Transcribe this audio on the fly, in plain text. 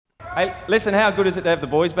Hey, listen, how good is it to have the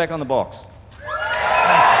boys back on the box?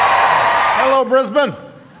 Hello, Brisbane.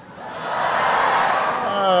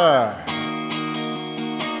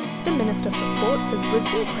 The Minister for Sport says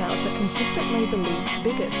Brisbane crowds are consistently the league's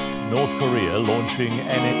biggest. North Korea launching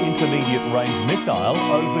an intermediate-range missile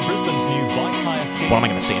over Brisbane's new bike hire scheme. What am I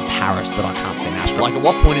going to see in Paris that I can't see in Ashgrove? Like, at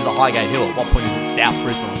what point is it Highgate Hill? At what point is it South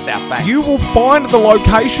Brisbane or South Bank? You will find the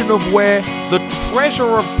location of where the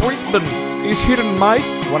treasure of Brisbane is hidden,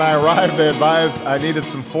 mate. When I arrived, they advised I needed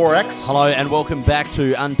some 4X. Hello and welcome back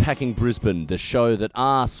to Unpacking Brisbane, the show that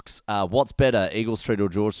asks, what's better, Eagle Street or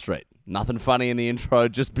George Street? Nothing funny in the intro,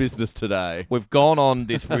 just business today. We've gone on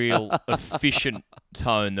this real efficient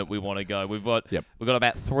tone that we want to go. We've got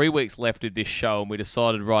about 3 weeks left of this show, and we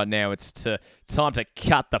decided right now it's time to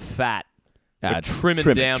cut the fat. Trim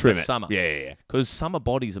it down for summer. Yeah. Because summer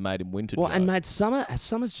bodies are made in winter. Well, Joe. and mate,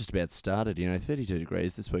 summer's just about started. 32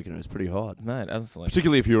 degrees this weekend. It was pretty hot. Mate, like,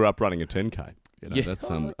 particularly if you were up running a 10K. That's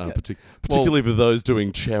particularly for those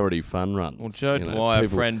doing charity fun runs. Well, Joe Dwyer,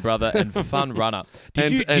 friend, brother, and fun runner.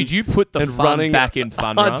 Did you put the fun back in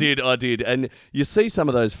fun run? I did. And you see some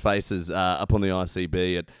of those faces up on the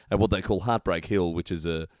ICB at what they call Heartbreak Hill, which is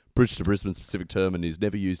a Bridge to Brisbane specific term and is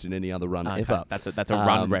never used in any other run ever. That's a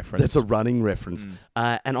run reference. That's a running reference.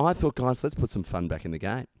 And I thought, guys, let's put some fun back in the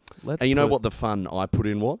game. And you know what the fun I put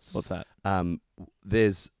in was? What's that?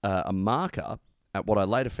 There's a marker at what I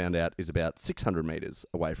later found out is about 600 metres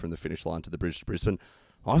away from the finish line to the Bridge to Brisbane.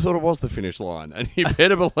 I thought it was the finish line, and you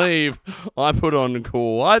better believe I put on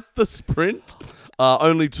quite the sprint,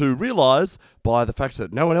 only to realise by the fact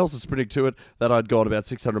that no one else is sprinting to it that I'd gone about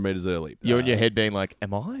 600 metres early. You're in your head being like,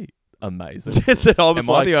 am I amazing? That's it. I was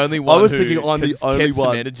the only one I was who thinking I'm the only kept some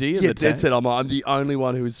one. energy in the tank? That's it. I'm the only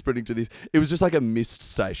one who is sprinting to this. It was just like a mist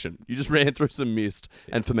station. You just ran through some mist,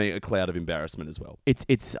 and for me, a cloud of embarrassment as well.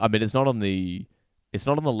 It's not on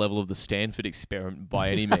the level of the Stanford experiment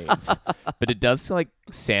by any means, but it does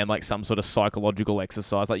sound like some sort of psychological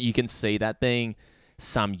exercise. Like you can see that being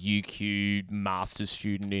some UQ master's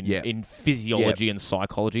student in physiology and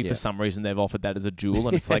psychology. For some reason, they've offered that as a dual,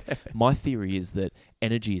 and it's like my theory is that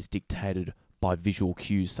energy is dictated by visual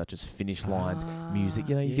cues such as finish lines, music.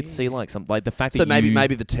 You could see the fact that. So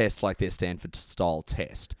maybe the test, like their Stanford style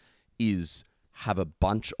test, is have a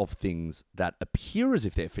bunch of things that appear as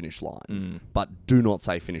if they're finish lines, but do not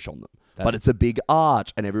say finish on them. But it's a big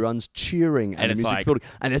arch, and everyone's cheering, and the music's building,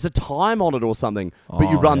 and there's a time on it or something. But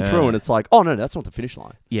you run through, and it's like, oh no, that's not the finish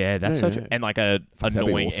line. Yeah, that's so true. And a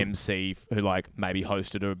annoying awesome. MC who maybe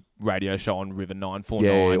hosted a radio show on River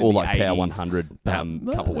 949. Or like 80s. Power 100 a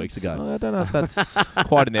couple of weeks ago. I don't know if that's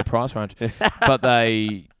quite in their price range, but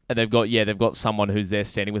they've got someone who's there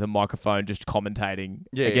standing with a microphone just commentating.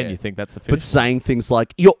 You think that's the finish. But saying things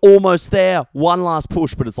like, you're almost there, one last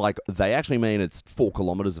push, but it's like, they actually mean it's 4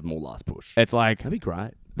 kilometres of more last push. It's like... That'd be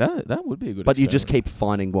great. That would be a good But you just keep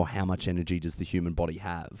finding, how much energy does the human body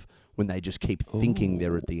have when they just keep thinking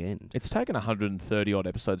they're at the end? It's taken 130-odd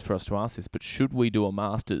episodes for us to ask this, but should we do a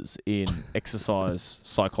master's in exercise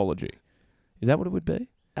psychology? Is that what it would be?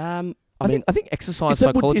 I think exercise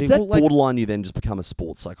psychology... Is that borderline you then just become a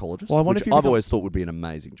sports psychologist? Well, which I've always thought would be an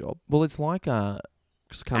amazing job. Well, it's like Ash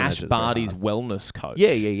Barty's wellness coach.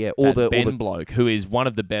 Yeah. Or the bloke, who is one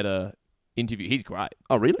of the better interview. He's great.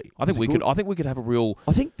 Oh, really? I think we could have a real...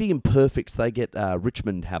 I think the Imperfects, they get...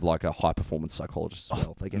 Richmond have a high-performance psychologist as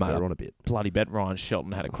well. They get her on a bit. Bloody bet Ryan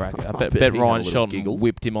Shelton had a crack at it. I bet Ryan Shelton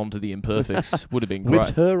whipped him onto the Imperfects. Would have been great.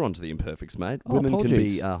 Whipped her onto the Imperfects, mate. Women can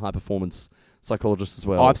be high-performance psychologists as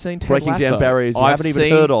well. I've seen Ted breaking Lasso. down barriers you haven't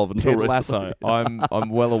even heard of until Ted recently. Lasso.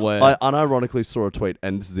 I'm well aware. I unironically saw a tweet,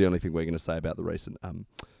 and this is the only thing we're going to say about the recent...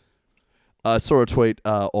 I saw a tweet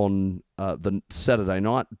on the Saturday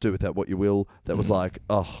night, do with that what you will, that was like,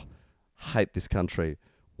 hate this country.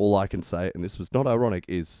 All I can say, and this was not ironic,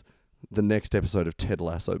 is the next episode of Ted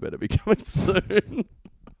Lasso better be coming soon.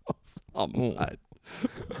 Mate.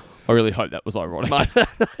 I really hope that was ironic. Mate,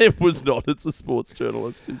 it was not. It's a sports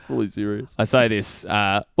journalist. He's fully serious. I say this.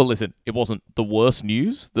 Well, listen, it wasn't the worst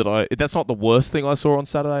news that's not the worst thing I saw on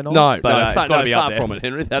Saturday night. No, it's far from it,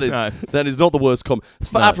 Henry. That is not the worst comment. It's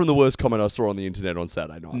far from the worst comment I saw on the internet on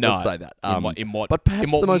Saturday night. No, let's say that. But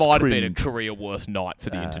perhaps the most might have cringe. been a career worst night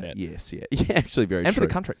for the internet. Yes, yeah, actually very and true. for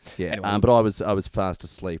the country. Yeah, anyway, but I was fast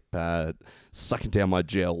asleep, sucking down my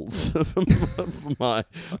gels for my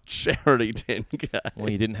charity 10K. Well,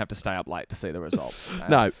 you didn't have to stay up late to see the result.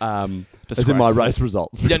 No, as in my race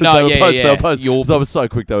results. Yeah, I was so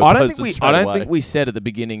quick. They were posted straight away. I don't think we said at the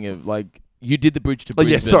beginning of You did the bridge to Oh,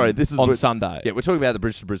 Brisbane yeah, sorry, this is on what- Sunday. Yeah, we're talking about the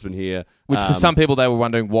bridge to Brisbane here. Which for some people, they were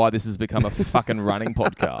wondering why this has become a fucking running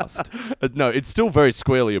podcast. No, it's still very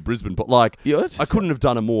squarely a Brisbane, but like, Yeah, I couldn't have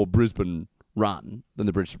done a more Brisbane run than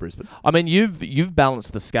the bridge to Brisbane. I mean, you've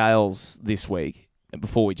balanced the scales this week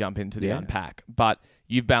before we jump into the unpack, but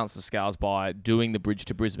you've balanced the scales by doing the bridge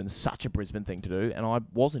to Brisbane, such a Brisbane thing to do, and I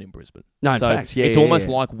wasn't in Brisbane. No, in so fact, yeah, it's yeah, almost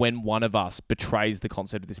yeah. like when one of us betrays the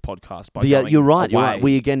concept of this podcast by Yeah, going you're right. You're away. right.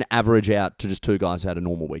 We again average out to just two guys who had a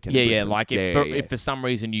normal weekend. Yeah, in yeah. Brisbane. Like yeah, if for some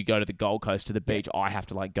reason you go to the Gold Coast to the beach, I have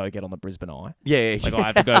to like go get on the Brisbane Eye. yeah, Like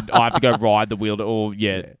I have to go ride the wheel. Or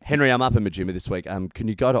Henry, I'm up in Majima this week. Can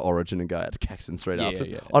you go to Origin and go out to Caxton Street Yeah, after?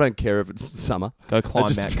 yeah. I don't care if it's summer. go climb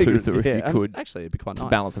just Mount figured- Cootha if yeah, you could Actually, it'd be quite to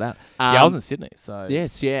nice. balance it out. Yeah, I was in Sydney, so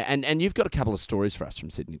Yes, yeah, and you've got a couple of stories for us from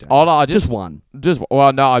Sydney, don't Oh you? no, I Just one.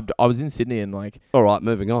 well, no, I was in Sydney and like All right,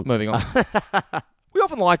 moving on. moving on. We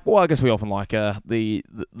often like, well, I guess we often like the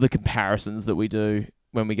comparisons that we do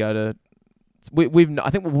when we go to. I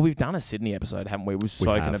think we've done a Sydney episode, haven't we? We've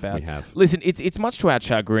spoken about. We have. Listen, it's much to our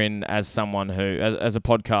chagrin as someone who, as a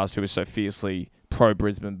podcast who is so fiercely pro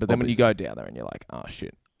Brisbane, but then when you go down there and you're like, oh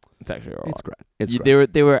shit, it's actually alright. It's great. It's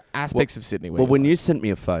great. There were aspects of Sydney where Well, when you're you sent me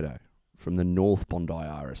a photo from the North Bondi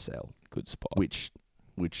RSL, like, good spot. which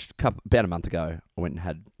about a month ago, I went and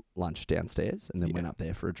had lunch downstairs and then Yeah. went up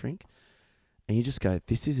there for a drink. And you just go,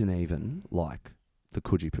 this isn't even like the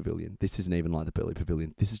Coogee Pavilion. This isn't even like the Burleigh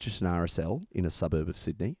Pavilion. This is just an RSL in a suburb of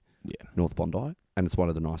Sydney, Yeah. North Bondi, and it's one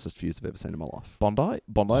of the nicest views I've ever seen in my life. Bondi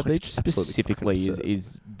Oh, Beach it's absolutely specifically fucking is, absurd.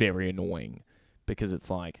 is very annoying because it's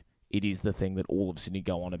like it is the thing that all of Sydney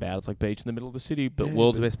go on about. It's like beach in the middle of the city, but Yeah,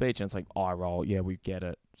 world's but- best beach, and it's like eye roll. Yeah, we get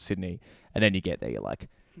it, Sydney, and then you get there, you're like,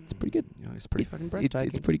 it's pretty good. Yeah, it's pretty fucking It's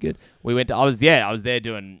breathtaking. pretty good. We went. I was there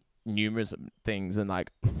doing numerous things, and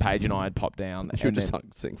like Paige and I had popped down. You were and just then-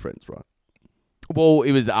 like seeing friends, right? well,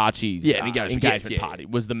 it was Archie's Yeah, engagement, yes, engagement yeah, party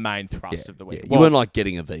was the main thrust of the week. Yeah. Well, You weren't like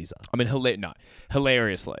getting a visa. I mean,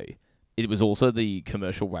 hilariously, it was also the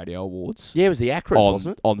Commercial Radio Awards. Yeah, it was the Acras,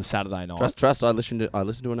 wasn't it? On the Saturday night. Trust. I listened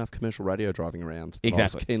to enough commercial radio driving around. that I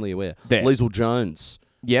Exactly. was keenly aware. There. Liesl Jones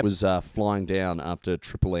Yep. was flying down after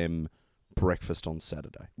Triple M breakfast on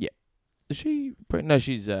Saturday. Is she? No,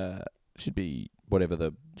 she's should be. Whatever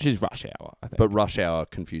the She's rush hour, I think. but rush hour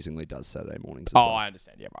confusingly does Saturday mornings. As oh, well. I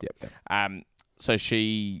understand. Yeah, right. Yep. So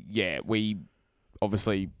we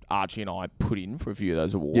obviously Archie and I put in for a few of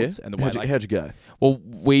those awards, and the way How'd you go? well,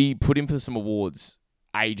 we put in for some awards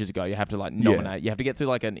ages ago. You have to like nominate. You have to get through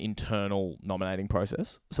like an internal nominating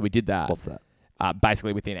process. So we did that. What's that?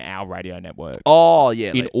 Basically within our radio network. Oh yeah.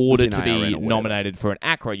 In like order within to be ARN or whatever. nominated for an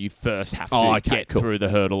ACRA, you first have to Oh, okay, get cool. through the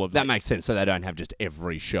hurdle of That makes sense. So they don't have just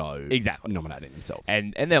every show Exactly. nominating themselves.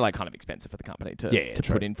 and they're like kind of expensive for the company to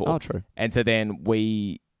true. put in for. Oh, true. And so then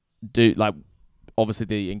we do like obviously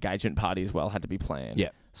the engagement party as well had to be planned. Yeah.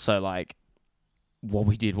 So like what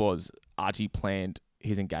we did was Archie planned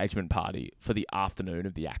his engagement party for the afternoon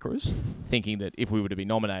of the ACRAs, thinking that if we were to be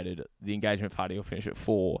nominated, the engagement party will finish at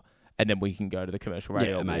 4 and then we can go to the commercial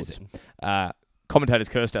radio Yeah, awards. amazing. Commentators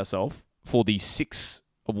cursed ourselves for the 6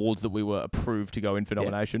 awards that we were approved to go in for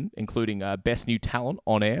nomination, including Best New Talent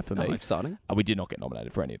on air for Oh, me. exciting. We did not get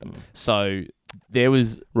nominated for any of them. So there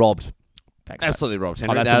was... Robbed. Thanks, mate. Absolutely robbed.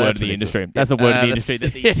 Oh, Henry. that's No, the word that's of the ridiculous. industry. That's the word of the that's-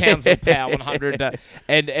 industry. That the Townsville Power 100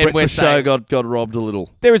 and we're Breakfast show saying got robbed a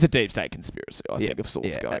little. there is a deep state conspiracy, I Yeah, think, of sorts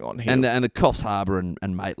yeah. going on here. And the Coffs Harbour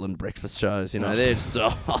and Maitland breakfast shows, you know, they're just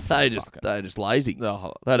they're just lazy.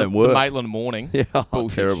 the, They don't the work. Maitland Morning. Yeah, oh,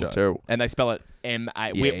 bullshit terrible, show. terrible. And they spell it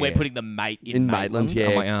M-A. Yeah. We're putting the mate in In Maitland, yeah,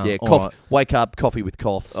 I'm like, oh, yeah. all Cough, right. Wake up, coffee with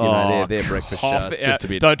coughs. You know, their breakfast show. Cough- It's just a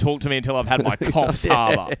bit. Don't talk to me until I've had my Coffs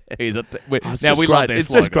Harbour. Now It's we just love great. their It's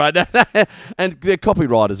slogan. just great, and their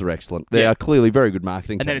copywriters are excellent. They Yeah. are clearly very good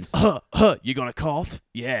marketing And then teams. it's you got a cough?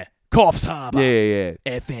 Yeah, Coffs Harbour. yeah.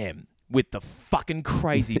 FM with the fucking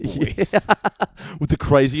crazy boys. With the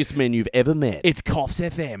craziest men you've ever met. It's Coffs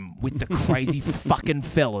FM with the crazy fucking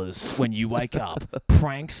fellas when you wake up.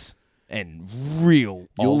 Pranks and real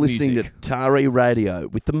You're old listening music. to Tari Radio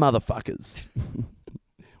with the motherfuckers.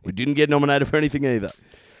 We didn't get nominated for anything either.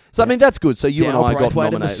 So I mean that's good. So you and I got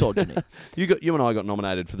nominated. misogyny. You and I got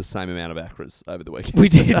nominated for the same amount of ACRAs over the weekend. We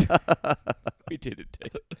did. We did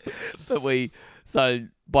indeed. But so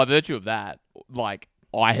by virtue of that, like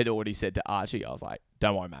I had already said to Archie, I was like,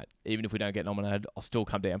 don't worry, mate. Even if we don't get nominated, I'll still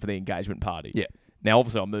come down for the engagement party. Yeah. Now,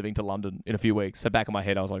 obviously, I'm moving to London in a few weeks. So back in my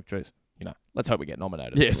head, I was like, geez, let's hope we get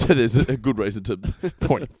nominated. Yeah, so there's a good reason to.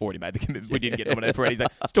 Already made the commitment. We didn't get nominated for anything.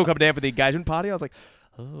 Still coming down for the engagement party. I was like,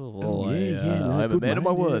 Oh, yeah, I no, haven't good man of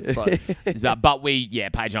my man, words. yeah. So, but Paige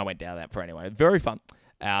and I went down that for anyway. Very fun.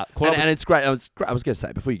 And it's great. I was going to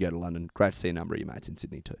say, before you go to London, great to see a number of your mates in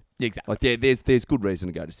Sydney too. Exactly. Like there's good reason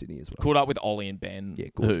to go to Sydney as well. Caught up with Ollie and Ben, Yeah,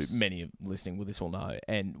 who gorgeous. many of listening will this will know,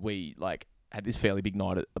 and we like had this fairly big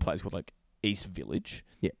night at a place called like East Village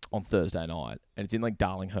on Thursday night, and it's in like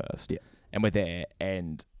Darlinghurst. Yeah. And we're there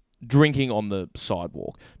and drinking on the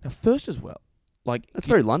sidewalk. Now, first as well, like That's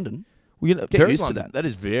very London. we're gonna Get very used London. to that. That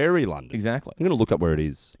is very London. Exactly. I'm going to look up where it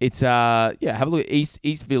is. It's have a look at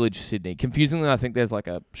East Village, Sydney. Confusingly, I think there's like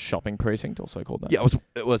a shopping precinct also called that. Yeah,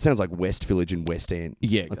 it sounds like West Village in West End.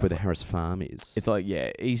 Yeah, Like where the Harris Farm is. It's like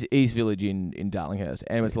East Village in Darlinghurst,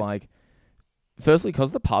 and it's like, firstly,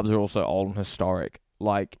 because the pubs are also old and historic.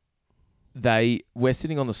 Like we're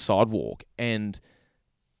sitting on the sidewalk and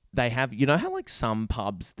they have, you know how like some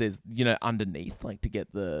pubs there's, you know, underneath like to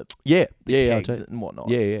get the yeah, kegs I'll tell you. and whatnot.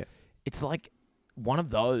 Yeah. It's like one of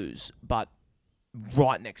those, but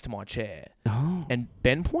right next to my chair. Oh. And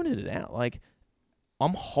Ben pointed it out. Like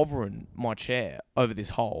I'm hovering my chair over this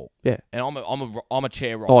hole. Yeah. And I'm a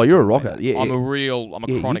chair rocker. Oh, you're a rocker. Yeah, I'm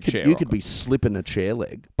yeah. a chronic chair You rocker. could be slipping a chair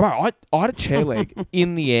leg. Bro, I had a chair leg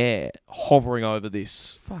in the air hovering over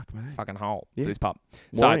this Fuck, mate. fucking hole, Yeah. this pub.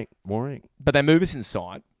 So, Worrying. but they move us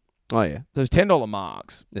inside. Oh, yeah. There's $10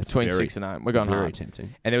 marks That's between very- 6 and 8. We're going Very home.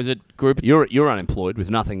 tempting. And there was a group of... You're unemployed with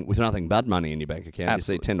nothing but money in your bank account.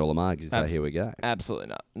 Absolutely. You see $10 marks, you say, here we go. Absolutely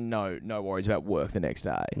not. No worries about work the next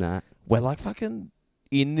day. Nah. We're like fucking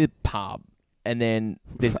in the pub. And then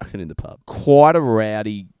there's Fucking in the pub. quite a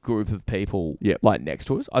rowdy group of people Yep. like next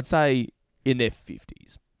to us. I'd say in their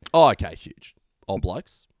 50s. Oh, okay, huge. Old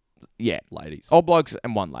blokes, Yeah. ladies, Old blokes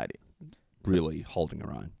and one lady. really holding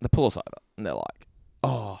their own. They pull us over and they're like,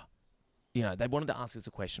 oh, you know, they wanted to ask us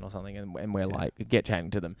a question or something, and we're like, get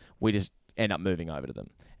chatting to them. We just end up moving over to them,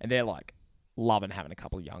 and they're like, loving having a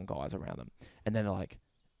couple of young guys around them. And then they're like,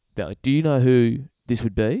 do you know who this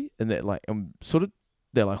would be? And they're like,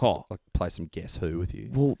 they're like, oh, Like play some Guess Who with you.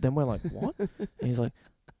 well, then we're like, what? And he's like,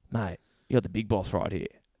 mate, you got the big boss right here.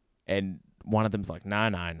 And one of them's like, no,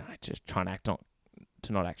 just trying to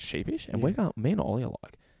not act sheepish. And we go, me and Ollie are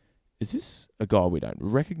like, is this a guy we don't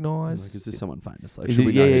recognise? Like, is this someone famous? Like, Is should it-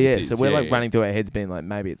 we know who this is? So we're like running through our heads, being like,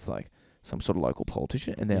 maybe it's like some sort of local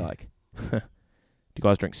politician, and they're like, "Do you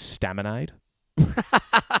guys drink Staminade?"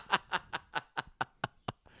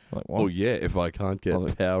 Like, what? Oh yeah, if I can't get I was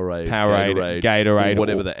like, Powerade, Gatorade, or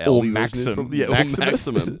whatever or- the or Aldi version is Maxim. from- yeah, Maximus.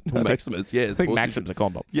 or Maximum, or Maximus. Yeah, I think Maxim's a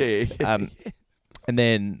condom. Yeah. And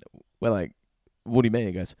then we're like, "What do you mean?"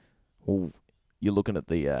 He goes, "Well, you're looking at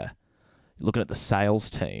the sales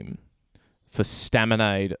team for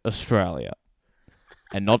Staminade Australia,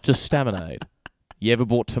 and not just Staminade. You ever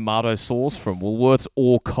bought tomato sauce from Woolworths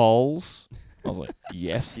or Coles?" I was like,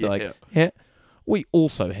 "Yes." They're like, "Yeah. We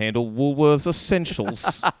also handle Woolworths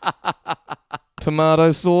Essentials,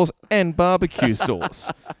 tomato sauce and barbecue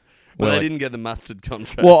sauce." Well, We're they like- didn't get the mustard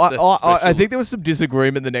contract. Well, That's I special. think there was some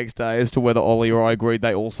disagreement the next day as to whether Ollie or I agreed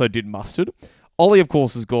they also did mustard. Ollie, of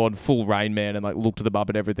course, has gone full Rain Man and like looked at the bub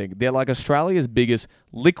and everything. They're like Australia's biggest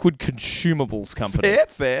liquid consumables company.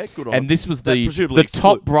 Fair, good on. And this was That the presumably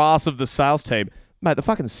top brass of the sales team. Mate, the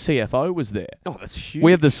fucking CFO was there. Oh, that's huge.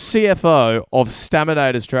 We have the CFO of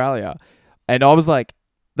Staminade Australia. And I was like,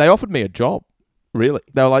 they offered me a job. really.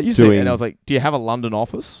 They were like, you see, Doing- and I was like, do you have a London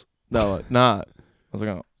office? They were like, nah. I was like,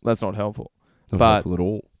 oh, that's not helpful. Not But- helpful at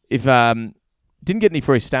all. If didn't get any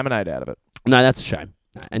free Staminade out of it. No, that's a shame.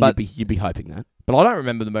 No, and But- you'd be hoping that. But I don't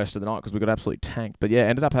remember the most of the night because we got absolutely tanked. But yeah,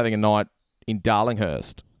 ended up having a night in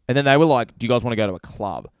Darlinghurst. And then they were like, do you guys want to go to a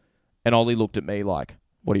club? And Ollie looked at me like,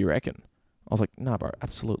 what do you reckon? I was like, no, bro,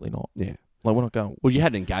 absolutely not. Yeah. Like, we're not going. Well, you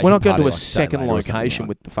had an engagement. We're not going party to a like day second later or something, location right?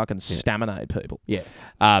 with the fucking Staminade people. Yeah.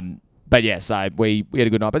 But yeah, so we had a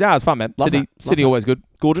good night. But yeah, it was fun, man. Love Sydney, that. Love Sydney that. always good.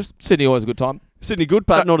 Gorgeous. Sydney always a good time. Sydney good,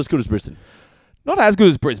 but not as good as Brisbane. Not as good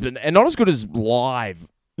as Brisbane, and not as good as live.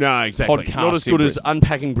 No, exactly. Podcast Not as in good as Brisbane.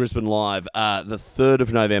 Unpacking Brisbane Live, the 3rd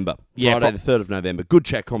of November. Yeah, Friday, the 3rd of November. Good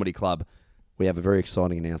Chat Comedy Club. We have a very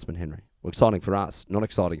exciting announcement, Henry. Well, exciting for us. Not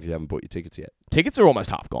exciting if you haven't bought your tickets yet. Tickets are almost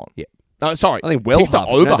half gone. Yeah. No, sorry. I think well tickets half.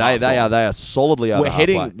 are over No, half they gone. are solidly over We're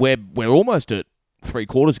halfway. heading. We're almost at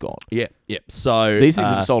 3/4 gone. Yeah. So These things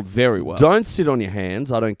have sold very well. Don't sit on your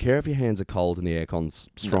hands. I don't care if your hands are cold and the aircon's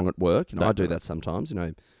strong at work. You know, Don't I do do that sometimes. You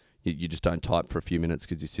know, you just don't type for a few minutes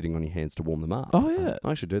because you're sitting on your hands to warm them up. Oh, yeah.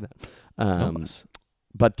 I should do that. Nice.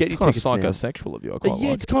 But get It's your kind of tickets now. psychosexual of you. I quite Yeah,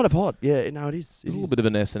 like. it's kind of hot. Yeah, no, it is. a little bit of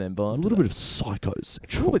an S&M vibe. a little bit of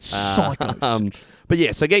psychosexual. A little bit psychosexual. But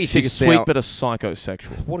yeah, so get your She's tickets sweet now. but a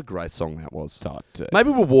psychosexual. What a great song that was. But, Maybe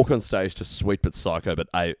we'll walk on stage to "Sweet But Psycho"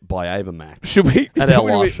 by Ava Max should we? at our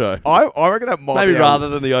live show. I reckon that might Maybe be rather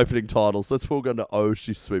than the opening titles, let's walk on to "Oh,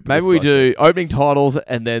 She's Sweet." But Maybe a we Psycho. do opening titles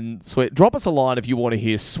and then sweet. Drop us a line if you want to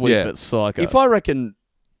hear "Sweet Yeah. but Psycho." If I reckon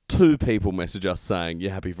 2 people message us saying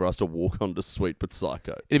you're happy for us to walk on to "Sweet But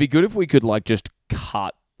Psycho," It'd be good if we could just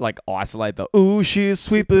cut, isolate the "Ooh, she's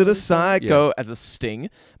sweet but a psycho" as a sting.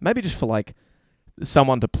 Maybe just for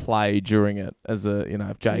someone to play during it as a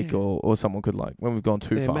if Jake or someone could when we've gone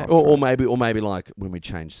too far. or maybe when we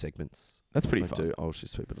change segments. That's pretty We fun. do "Oh,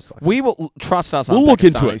 She's Sweet But a Psycho." We will trust us. We'll look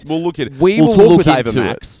into Pakistanis. it. We'll look at it. We We'll will talk look with Ava into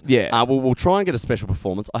Max. it. Yeah. We'll try and get a special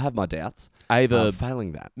performance. I have my doubts. Ava,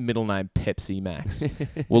 Failing that. middle name Pepsi Max.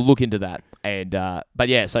 We'll look into that. And but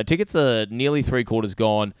yeah, so tickets are nearly 3/4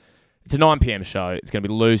 gone. It's a 9 p.m. show. It's going to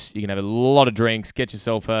be loose. You can have a lot of drinks. Get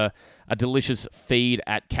yourself a delicious feed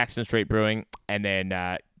at Caxton Street Brewing, and then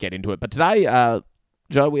get into it. But today,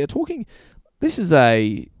 Joe, we are talking. This is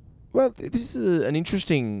an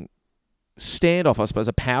interesting standoff, I suppose,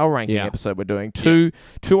 a power ranking episode we're doing. Two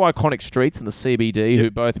iconic streets in the CBD who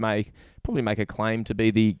both probably make a claim to be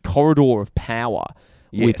the corridor of power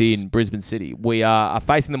within Brisbane City. We are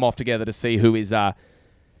facing them off together to see who is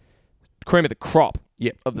cream of the crop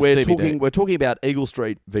of the CBD. We're talking about Eagle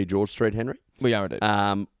Street v George Street, Henry. We are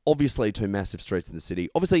indeed. Obviously, 2 massive streets in the city.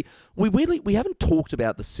 Obviously, we haven't talked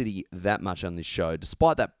about the city that much on this show,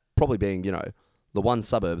 despite that probably being, the one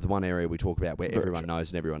suburb, the one area we talk about where everyone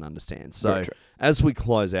knows and everyone understands. So as we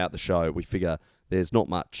close out the show, we figure there's not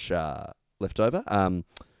much left over.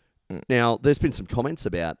 Now, there's been some comments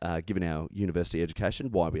about, given our university education,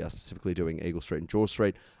 why we are specifically doing Eagle Street and George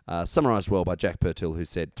Street, summarised well by Jack Pertill, who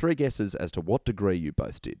said 3 guesses as to what degree you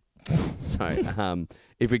both did. So,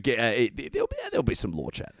 if we get, there'll be some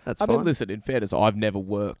law chat. That's fine. Listen, in fairness, I've never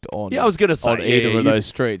worked on. I was going to say on either of those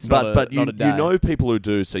streets. But you not a day. know people who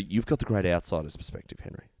do, so you've got the great outsider's perspective,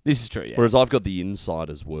 Henry. This is true. Yeah. Whereas I've got the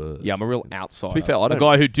insider's word. Yeah, I'm a real outsider. To be fair, I a don't-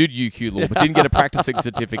 guy who did UQ law but didn't get a practicing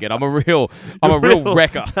certificate. I'm a real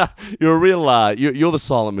wrecker. You're a real. You're the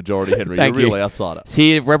silent majority, Henry. Thank you're a real you. outsider.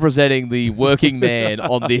 Here representing the working man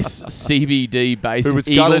on this CBD-based Who was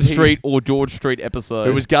Eagle gutted Street or George Street episode.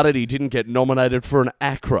 Who was gutted he didn't get nominated for an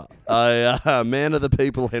ACRA. A man of the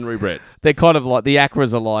people, Henry Brett. They're kind of like the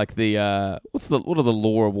ACRAs are like the what are the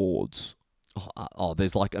law awards?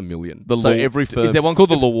 There's like a million. The so law, every firm. is there one called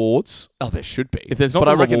the Law Awards? Oh, there should be. If there's not but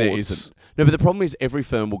the I reckon awards- there isn't. No, but the problem is every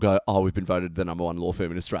firm will go, we've been voted the number 1 law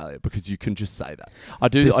firm in Australia, because you can just say that. I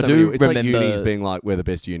do It's remember. like unis being like, we're the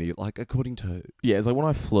best uni, like according to. Yeah, it's like when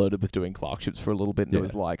I flirted with doing clerkships for a little bit, and it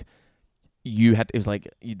was like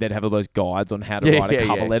they'd have all those guides on how to write a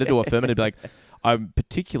cover letter to a firm, and it'd be like, I'm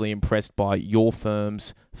particularly impressed by your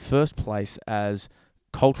firm's first place as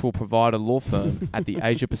cultural provider law firm at the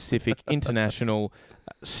Asia Pacific International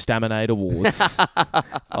Staminate Awards. I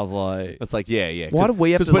was like, It's like, yeah. Why do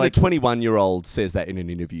we have to, Because when like- a 21-year-old says that in an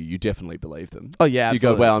interview, you definitely believe them. oh yeah, You go,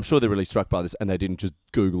 absolutely. wow, I'm sure they're really struck by this, and they didn't just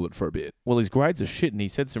Google it for a bit. Well, his grades are shit, and he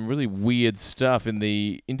said some really weird stuff in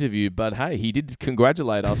the interview. But hey, he did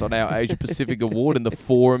congratulate us on our Asia Pacific Award in the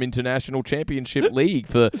Forum International Championship League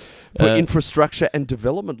for Infrastructure and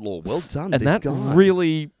development law. Well done, and this that guy.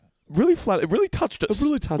 really flat. It really touched us. It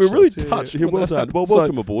really touched We're really us. Yeah, touched. yeah, with well that. done. Well, So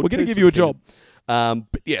welcome aboard. We're going to Pleased give you a to have job.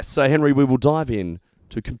 But yes, so Henry, we will dive in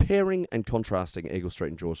to comparing and contrasting Eagle Street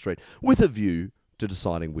and George Street with a view to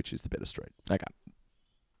deciding which is the better street. Okay.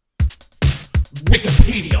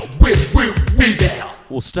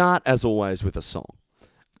 We'll start, as always, with a song.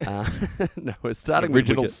 No, we're starting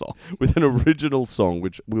Original with song. with an original song,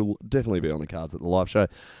 which will definitely be on the cards at the live show.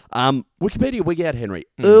 Wikipedia Wig Out, Henry.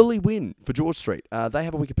 Early win for George Street. They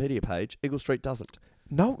have a Wikipedia page. Eagle Street doesn't.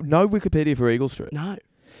 No Wikipedia for Eagle Street. No.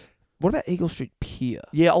 What about Eagle Street Pier?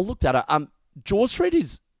 Yeah, I'll look that up. George Street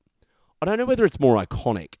is... I don't know whether it's more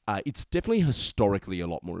iconic. It's definitely historically a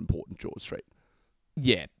lot more important, George Street.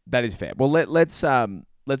 Yeah, that is fair. Well,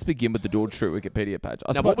 let's begin with the George Street Wikipedia page.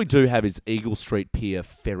 Now, what we do have is Eagle Street Pier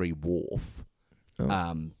Ferry Wharf.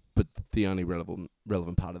 Oh. But the only relevant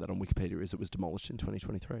part of that on Wikipedia is it was demolished in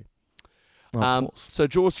 2023. Of course. So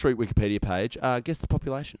George Street Wikipedia page, guess the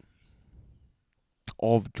population.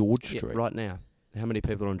 Of George Street. Yeah, right now. How many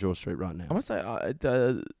people are on George Street right now? I'm going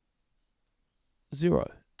to say 0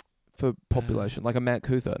 for population. Like a Mount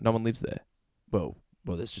Cootha. No one lives there. Well,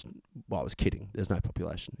 there's just... Well, I was kidding. There's no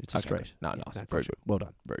population. It's a Okay. street. No, nice. No, Very gotcha. good. Well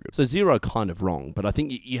done. Very good. So 0 kind of wrong, but I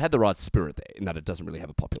think you had the right spirit there in that it doesn't really have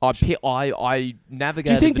a population. I Do you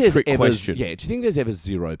navigated think the there's trick ever... question. Yeah, do you think there's ever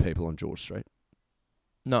 0 people on George Street?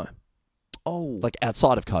 No. Oh. Like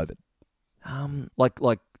outside of COVID. Like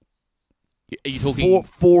Are you talking?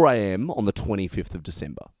 4 a.m. on the 25th of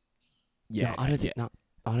December. Yeah. I don't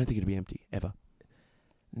think it'd be empty ever.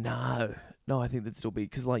 No, I think that'd still be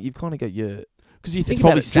because like you've kind of got your. Because you think It's about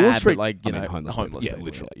probably it, George sad, Street, but like homeless people. people,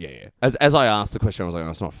 literally, yeah. As I asked the question, I was like, oh,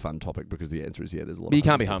 it's not a fun topic because the answer is yeah. There's a lot. But you of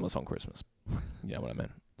can't be homeless homeless on Christmas. You know what I mean?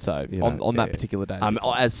 So You on know, that yeah. particular day.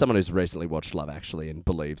 As someone who's recently watched Love Actually and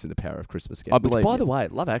believes in the power of Christmas again, I which, believe by you. the way,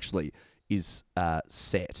 Love Actually is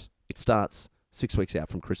set. It starts 6 weeks out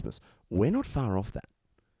from Christmas. We're not far off that.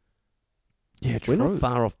 Yeah, We're not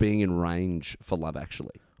far off being in range for Love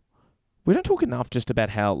Actually. We don't talk enough just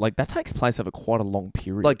about how like that takes place over quite a long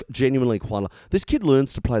period. Like genuinely quite a lot. This kid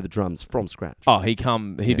learns to play the drums from scratch. oh, he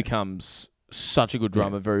becomes such a good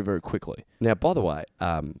drummer very, very quickly. Now, by the way,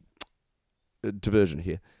 diversion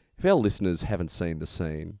here. If our listeners haven't seen the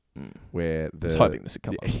scene where the... I was hoping this would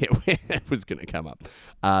come up. Yeah, where it was going to come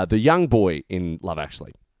up. The young boy in Love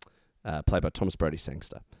Actually, played by Thomas Brody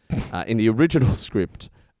Sangster. In the original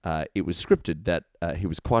script, it was scripted that he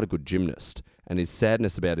was quite a good gymnast, and his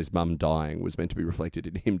sadness about his mum dying was meant to be reflected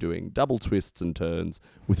in him doing double twists and turns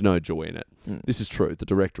with no joy in it. This is true. The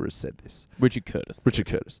director has said this. Richard Curtis.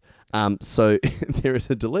 So there is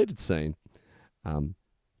a deleted scene.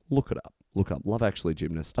 Look it up. Look up Love Actually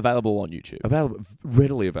gymnast. Available on YouTube.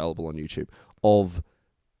 Readily available on YouTube, of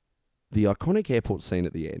the iconic airport scene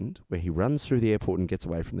at the end where he runs through the airport and gets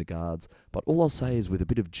away from the guards. But all I'll say is with a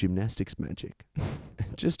bit of gymnastics magic.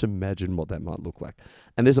 Just imagine what that might look like.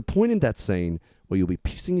 And there's a point in that scene where you'll be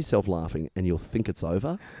pissing yourself laughing and you'll think it's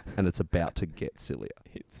over and it's about to get sillier.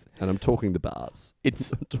 And I'm talking the bars. I'm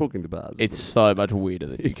talking the bars. It's so much weirder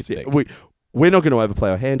than you could think. We're not going to overplay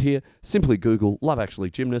our hand here. Simply Google Love Actually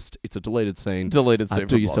gymnast. It's a deleted scene. Do Do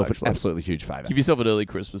from yourself Love an Actually. absolutely huge favour. Give yourself an early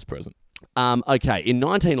Christmas present. Okay, in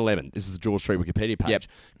 1911, this is the George Street Wikipedia page, Yep.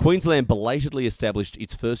 Queensland belatedly established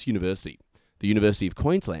its first university, the University of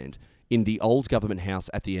Queensland, in the old government house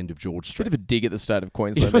at the end of George Bit Street. of a dig at the state of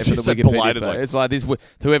Queensland Yeah, there for the just said Wikipedia belatedly. page. It's like this.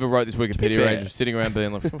 Whoever wrote this Wikipedia fair. page was sitting around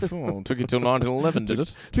being like, oh, took you till 1911, did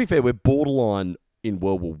it? To be fair, we're borderline in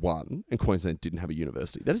World War One, and Queensland didn't have a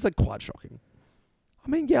university. That is like quite shocking. I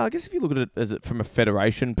mean, yeah, I guess if you look at it from a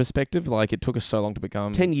federation perspective, like it took us so long to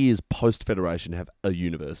become 10 years post-Federation to have a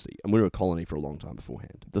university, and we were a colony for a long time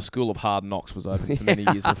beforehand. the School of Hard Knocks was open for many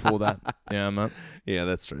years before that. Yeah, mate. Yeah,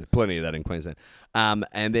 that's true. Plenty of that in Queensland.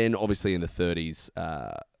 And then, obviously, in the 30s,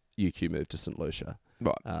 UQ moved to St. Lucia,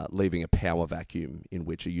 Right. leaving a power vacuum in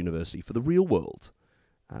which a university for the real world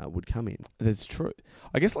would come in. That's true.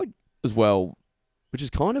 I guess, like, as well, Which is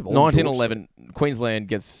kind of on George 1911, Queensland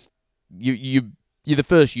gets... You're the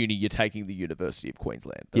first uni, you're taking the University of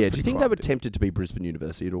Queensland. Street. Yeah, do you think they were tempted to be Brisbane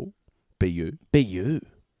University at all? BU? BU.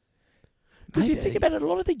 Because you think about it, a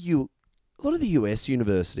lot of the US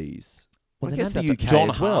universities... Well, I guess the that, UK John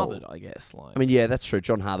as well. Harvard, I guess. Like, I mean, yeah, that's true.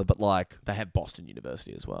 John Harvard, but like... they have Boston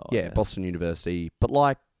University as well. I Yeah, guess. Boston University. But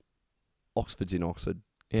like, Oxford's in Oxford.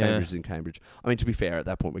 Yeah. Cambridge is in Cambridge. I mean, to be fair, at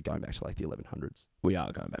that point, we're going back to like the 1100s. We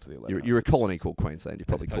are going back to the 1100s. You're a colony called Queensland. You're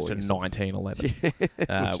probably as opposed calling to yourself.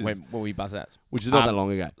 1911. Which is- when we buzz out. Which is not that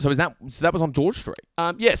long ago. So that was on George Street.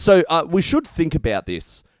 Yeah, so we should think about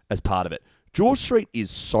this as part of it. George Street is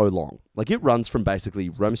so long. Like, it runs from basically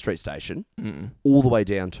Rome Street Station all the way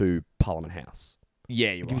down to Parliament House.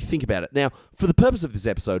 Yeah, you're Like, if right. you think about it. Now, for the purpose of this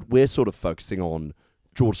episode, we're sort of focusing on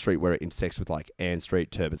George Street where it intersects with, like, Ann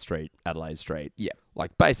Street, Turbot Street, Adelaide Street. Yeah.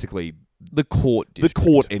 Like, basically... The court The district.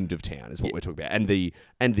 court end of town is what Yeah. we're talking about.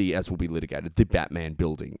 And the, as will be litigated, the Batman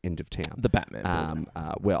building end of town. The Batman building.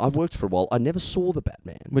 Where I worked for a while. I never saw the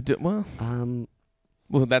Batman.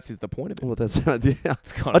 Well, that's the point of it. Well, that's yeah.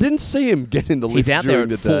 kind I didn't see him get in the lift He's out there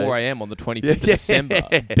during at the day. 4 a.m. on the 25th Yeah, of December,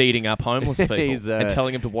 beating up homeless people He's, and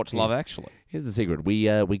telling him to watch Love Actually. Here's the secret: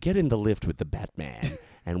 we get in the lift with the Batman,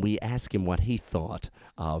 and we ask him what he thought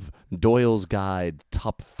of Doyle's Guide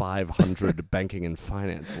Top 500 Banking and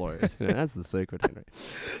Finance Lawyers. You know, that's the secret, Henry.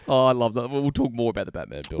 Oh, I love that. We'll talk more about the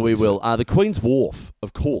Batman building. We will. The Queen's Wharf,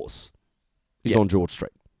 of course, is Yeah. on George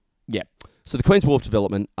Street. Yeah. So the Queen's Wharf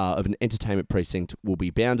development of an entertainment precinct will be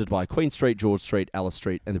bounded by Queen Street, George Street, Alice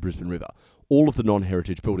Street, and the Brisbane River. All of the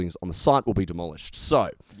non-heritage buildings on the site will be demolished. So,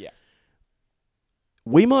 Yeah.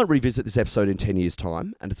 we might revisit this episode in 10 years'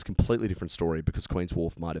 time, and it's a completely different story because Queen's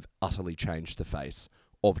Wharf might have utterly changed the face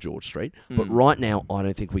of George Street. But right now, I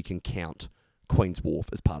don't think we can count Queen's Wharf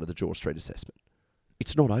as part of the George Street assessment.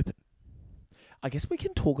 It's not open. I guess we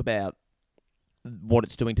can talk about what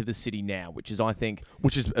it's doing to the city now, which is, I think...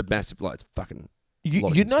 Which is a massive, like, it's fucking... You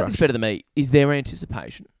lot of know this construction. better than me. Is there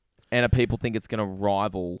anticipation? And are people think it's going to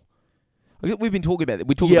rival... We've been talking about it.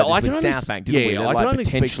 We talked Yeah, about I this can with only South Bank, didn't we? That, I can like, only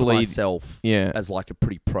speak for potentially, myself yeah. as like a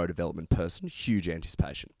pretty pro-development person. Huge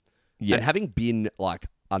anticipation. Yeah. And having been like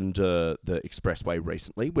under the expressway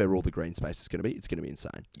recently, where all the green space is going to be, it's going to be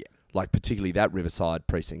insane. Yeah. Like particularly that Riverside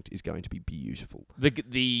precinct is going to be beautiful.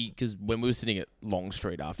 Because when we were sitting at Long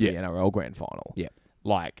Street after the NRL Grand Final, Yeah.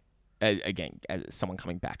 like again, as someone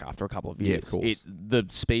coming back after a couple of Yeah, years, of course. the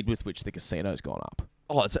speed with which the casino's gone up,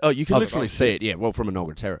 You can Oh, literally gosh, see yeah. it. Yeah, well, from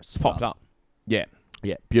Inogra Terrace. it's popped up. Yeah,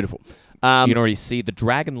 Yeah, beautiful. you can already see the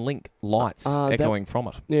Dragon Link lights echoing from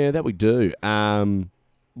it. Yeah, that we do.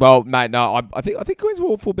 Well, mate, no, I think Queen's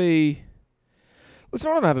Wharf will be. Let's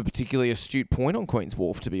not have a particularly astute point on Queen's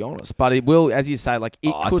Wharf, to be honest, but it will, as you say, like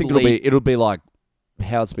it I could think it'll be like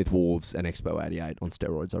Howard Smith Wharves and Expo 88 on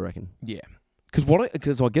steroids, I reckon. Yeah,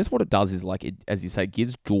 because I guess what it does is like it, as you say,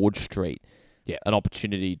 gives George Street an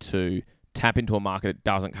opportunity to tap into a market it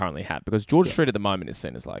doesn't currently have, because George Street at the moment is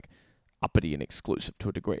seen as like uppity and exclusive to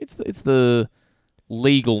a degree. It's the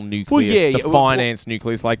legal nucleus, finance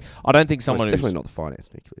nucleus. Like I don't think someone it's who's definitely not the finance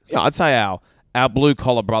nucleus. yeah, I'd say our blue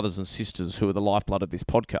collar brothers and sisters who are the lifeblood of this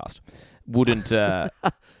podcast wouldn't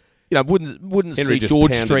wouldn't Henry see just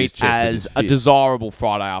George pounded Street his chest with as his a fist. desirable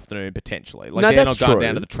Friday afternoon potentially. Like No, they're that's not going true.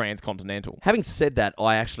 down to the Transcontinental. Having said that,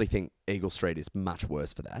 I actually think Eagle Street is much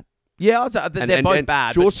worse for that. Yeah, I'd say they're both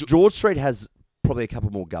bad. but George Street has probably a couple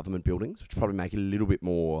more government buildings, which probably make it a little bit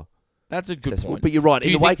more that's a good accessible. point. But you're right. Do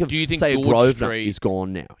In you the wake think- of, do you think say, a George Grosvenor Street- is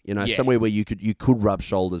gone now. You know, Yeah. somewhere where you could rub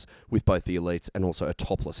shoulders with both the elites and also a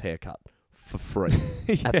topless haircut for free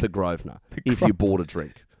at the Grosvenor if you bought a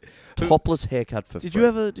drink. Topless haircut for free.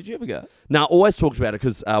 Did you ever go? No, always talked about it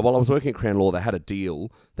because while I was working at Crown Law, they had a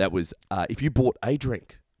deal that was if you bought a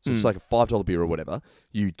drink, so it's like a $5 beer or whatever,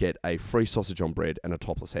 you'd get a free sausage on bread and a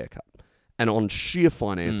topless haircut. And on sheer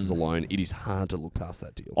finances alone, it is hard to look past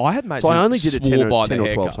that deal. I had mates So I who only did it 10 swore or, by 10 the or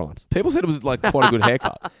 12 haircut. times. People said it was like quite a good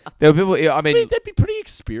haircut. There were people. I I mean, mean, they'd be pretty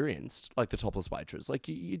experienced, like the topless waitress. Like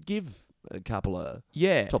you'd give a couple of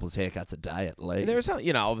yeah. topless haircuts a day at least. There is some,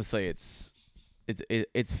 obviously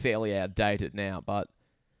it's fairly outdated now, but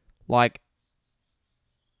like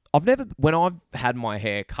when I've had my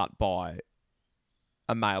hair cut by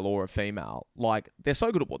a male or a female, like they're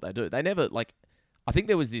so good at what they do. They never like. I think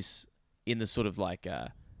there was this in the sort of like.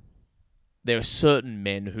 There are certain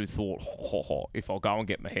men who thought, if I'll go and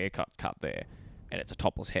get my haircut cut there, and it's a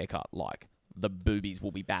topless haircut, like the boobies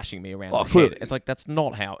will be bashing me around the clearly. head. It's like that's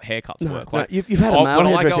not how haircuts work. No, Like you've had a when male I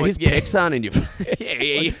hairdresser. go His and- yeah. pecs aren't in your.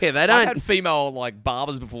 yeah. They I've don't. had female like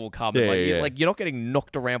barbers before come. Yeah, and, like, yeah. like you're not getting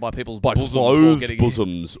knocked around by people's By bosoms while clothed getting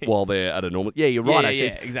bosoms while they're at a normal. Yeah, you're right. Yeah, Actually,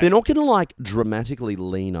 yeah, exactly. They're not going to like dramatically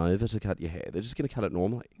lean over to cut your hair. They're just going to cut it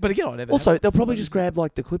normally. But again, I never. Also, have they'll that, probably so just it's- grab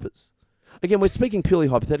like the clippers. Again, we're speaking purely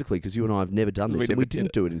hypothetically because you and I have never done We this, and never we did didn't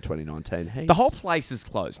it. do it in 2019. Hey, The whole place is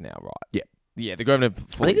closed now, right? Yeah. Yeah, the Grosvenor.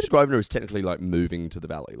 I think the Grosvenor is technically like moving to the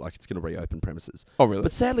Valley, like it's going to reopen premises. Oh, really?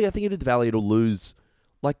 But sadly, I think in the Valley it'll lose.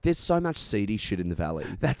 Like, there's so much seedy shit in the Valley.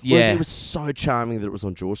 That's Whereas yeah. it was so charming that it was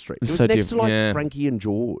on George Street. It was so next to like yeah. Frankie and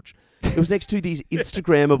George. It was next to these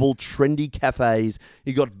Instagrammable, trendy cafes.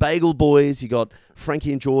 You got Bagel Boys. You got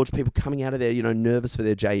Frankie and George. People coming out of there, nervous for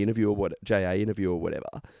their JA interview or whatever.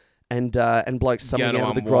 And blokes coming Going out to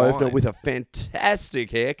of the Grosvenor unwind. with a fantastic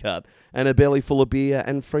haircut and a belly full of beer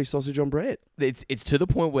and free sausage on bread. It's to the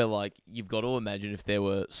point where like you've got to imagine if there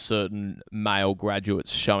were certain male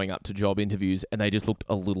graduates showing up to job interviews and they just looked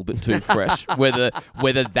a little bit too fresh, whether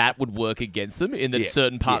that would work against them. In that Yeah,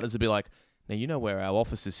 certain partners would be like, now you know where our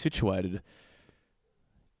office is situated.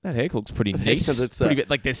 That hair looks pretty neat. looks, Pretty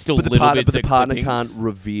like there's still But the little partner, bits but the of partner clippings. can't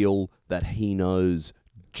reveal that he knows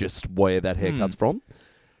just where that haircut's from.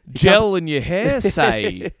 Gel in your hair,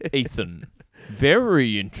 say, Ethan.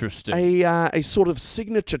 Very interesting. A sort of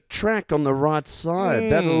signature track on the right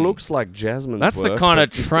side. That looks like Jasmine's That's the work, kind of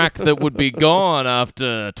but- track that would be gone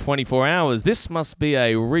after 24 hours. This must be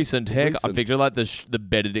a recent haircut. I'm Recent. picturing like the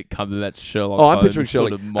Benedict Cumberbatch Sherlock Oh, I'm Holmes picturing sort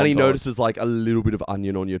Shirley. of And he montage. notices like a little bit of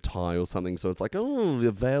onion on your tie or something. So it's like, oh,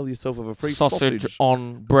 avail yourself of a free sausage.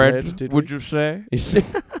 on bread, Bread, did would we? you say?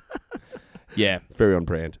 Yeah. It's very on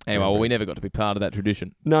brand. Anyway, Very well, we on never got to be part of that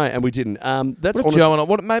tradition. No, and we didn't. That's What if honest- Joe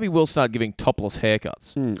and I, maybe we'll start giving topless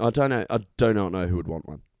haircuts. I don't know. I do not know who would want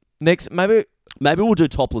one. Next, maybe. Maybe we'll do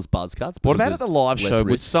topless buzz cuts. What because about at the there's live less show? Would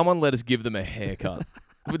risk. someone let us give them a haircut?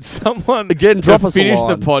 Would someone Again, drop us a finish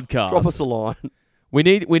line. the podcast? Drop us a line. We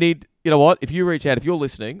need. You know what? If you reach out, if you're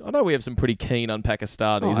listening, I know we have some pretty keen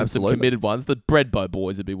Unpackistardies and some absolutely. committed ones. The Breadbow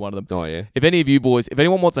boys would be one of them. Oh, yeah. If any of you boys, if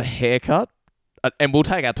anyone wants a haircut, and we'll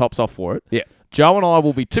take our tops off for it. Yeah. Joe and I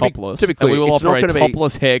will be To be topless, clear, and we will it's offer not a gonna be-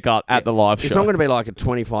 topless haircut at the live show. It's not going to be like a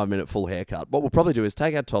 25-minute full haircut. What we'll probably do is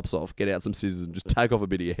take our tops off, get out some scissors, and just take off a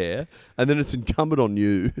bit of your hair, and then it's incumbent on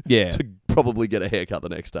you Yeah. to probably get a haircut the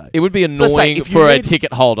next day. It would be So say annoying if you for a need-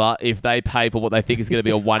 ticket holder if they pay for what they think is going to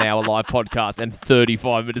be a 1 hour live podcast and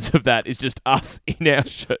 35 minutes of that is just us in our no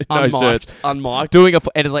shirts. Unmiked. Doing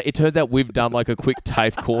and it's like, it turns out we've done like a quick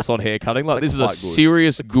TAFE course on hair cutting. Like, this is a quite good.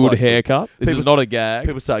 serious good quite good. haircut. This People is not a gag.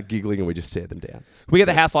 People start giggling and we just stare them down. Can we get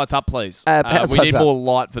the house lights up, please? House we lights need up. more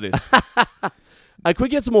light for this. Hey, can we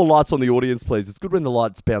get some more lights on the audience, please? It's good when the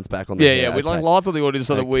lights bounce back on the hair. Yeah. We'd like okay. lights on the audience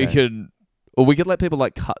so that we Okay. can, or we could let people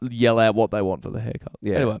like yell out what they want for the haircut.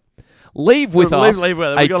 Yeah. Anyway, leave with us Leave with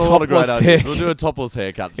it. a We've got a lot of great topless ideas. hair- We'll do a topless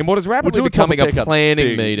haircut. in what is rapidly We'll do becoming topless a haircut planning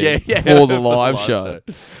thing. meeting Yeah, for the live show.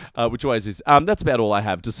 Which always is. That's about all I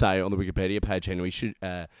have to say on the Wikipedia page. Henry,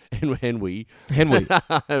 Henry.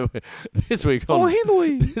 This week on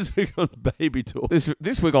Henry. This week on Baby Talk.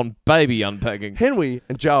 This week on Baby Unpacking. Henry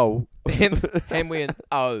and Joel Henry and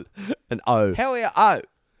O. and O. Hell yeah, O.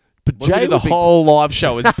 But What if we Jay do the would be- whole live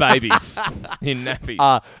show as babies in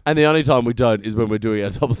nappies. and the only time we don't is when we're doing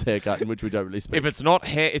our topless haircut, in which we don't really speak. If it's not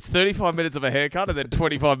hair, it's 35 minutes of a haircut and then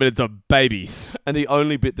 25 minutes of babies. And the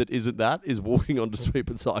only bit that isn't that is walking onto Sweet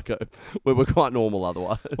but Psycho, where we're quite normal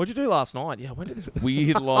otherwise. What'd you do last night? Yeah, I went to this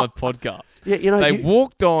weird live podcast. Yeah, you know, They you-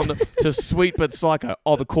 walked on to Sweet But Psycho.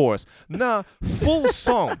 Oh, the chorus. Nah, full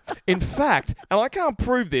song. In fact, and I can't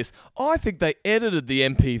prove this, I think they edited the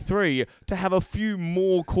MP3 to have a few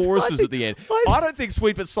more choruses at the end. I don't think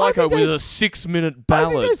Sweet But Psycho think was they a s- 6-minute I think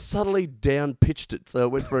ballad. they subtly down pitched it, so it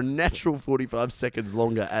went for a natural 45 seconds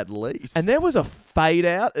longer at least. And there was a fade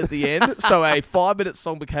out at the end, so a 5-minute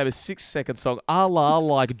song became a 6-second song, a la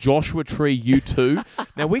like Joshua Tree U2.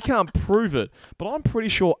 Now, we can't prove it, but I'm pretty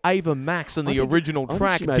sure Ava Max in the original think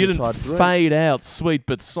track she made a didn't tight three. fade out Sweet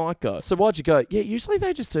But Psycho. So why'd you go? Yeah, usually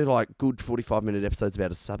they just do like good 45-minute episodes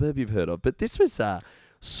about a suburb you've heard of, but this was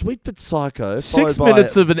Sweet But Psycho. 6 followed by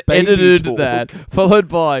minutes of an Baby edited Talk, that, followed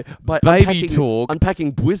by Baby Talk.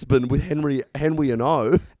 unpacking Brisbane with Henry and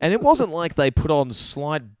O. And it wasn't like they put on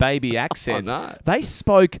slight baby accents. no. They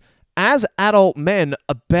spoke as adult men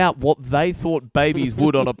about what they thought babies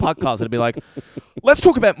would on a podcast. It'd be like, let's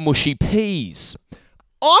talk about mushy peas.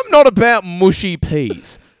 I'm not about mushy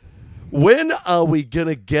peas. When are we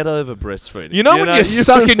gonna get over breastfeeding? You know when you're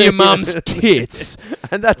sucking your mum's tits?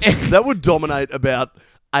 and that would dominate about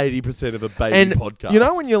 80% of a baby And podcast. you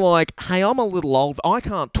know when you're like, hey, I'm a little old, I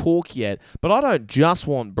can't talk yet, but I don't just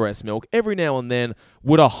want breast milk. Every now and then,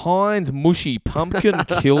 would a Heinz mushy pumpkin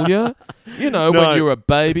kill you? You know, No. when you're a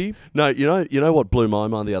baby. No, you know what blew my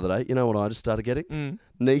mind the other day? You know what I just started getting? Mm.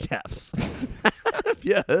 Kneecaps. Have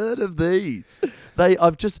you heard of these?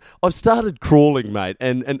 I've started crawling, mate,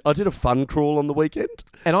 and I did a fun crawl on the weekend.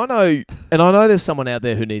 And I know there's someone out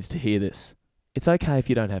there who needs to hear this. It's okay if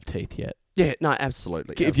you don't have teeth yet. Yeah, no,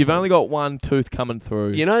 absolutely. If you've only got one tooth coming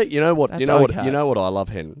through. you know what, That's you know okay. what I love,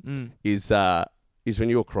 Hen, is when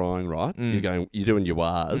you're crying, right? Mm. You're doing your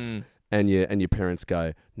wahs, Mm. and your parents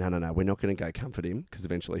go, no, we're not going to go comfort him because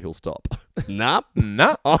eventually he'll stop. Nah,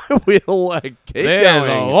 No. I will keep There's going.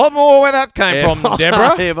 a lot more where that came from,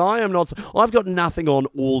 Deborah. If I am not, I've got nothing on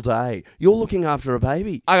all day. You're looking after a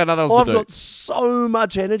baby. I got nothing else I've to do. got so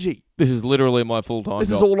much energy. This is literally my full-time This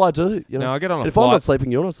job. is all I do. You know? Now, I get on a And if flight. I'm not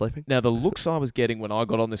sleeping, you're not sleeping. Now, the looks I was getting when I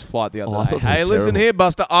got on this flight the I other thought day. that was Hey, listen terrible. here,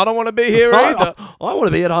 Buster. I don't want to be here either. I want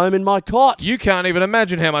to be at home in my cot. You can't even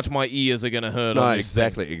imagine how much my ears are going to hurt no, on this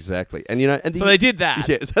thing. exactly. And you know, and So they did that.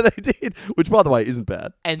 Yeah, so they did, which by the way isn't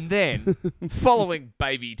bad. And then, following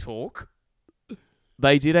Baby Talk,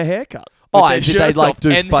 they did a haircut. Oh, with their and did they shirts like off.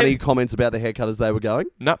 do And funny then- comments about the haircut as they were going?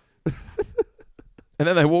 No. And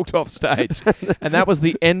then they walked off stage. And that was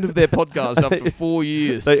the end of their podcast after 4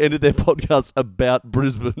 years. They ended their podcast about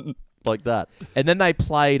Brisbane like that. And then they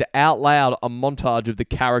played out loud a montage of the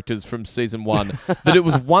characters from season 1 that it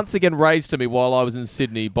was once again raised to me while I was in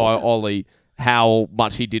Sydney by Ollie how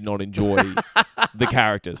much he did not enjoy the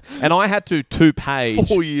characters. And I had to Paige.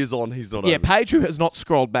 4 years on, he's not Yeah, over. Paige, who has not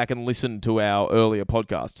scrolled back and listened to our earlier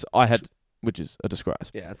podcasts, which is a disgrace.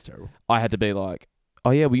 Yeah, that's terrible. I had to be like, oh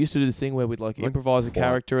yeah, we used to do this thing where we'd like improvise a quiet.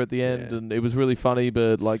 character at the end, Yeah. and it was really funny,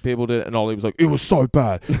 but like people did it, and Ollie was like, it was so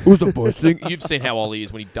bad. It was the worst thing. You've seen how Ollie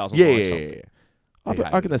is when he doesn't like something.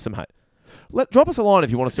 I reckon there's some hate. Drop us a line if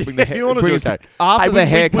you want us to bring the If you want to do a character. After Hey, the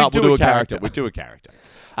haircut, we'll do a character. We do a character.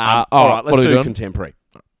 all All right, right, what are let's we do doing? contemporary.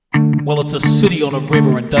 Well, it's a city on a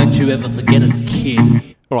river, and don't you ever forget it,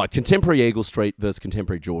 kid. All right, contemporary Eagle Street versus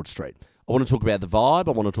contemporary George Street. I want to talk about the vibe.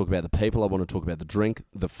 I want to talk about the people. I want to talk about the drink,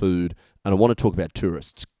 the food, and I want to talk about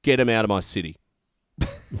tourists. Get them out of my city.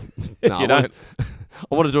 No, You don't.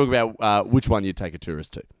 I want to talk about which one you'd take a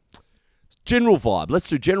tourist to. General vibe. Let's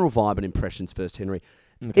do general vibe and impressions first, Henry.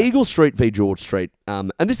 Okay. Eagle Street v George Street.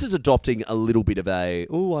 And this is adopting a little bit of I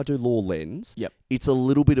do law lens. Yep. It's a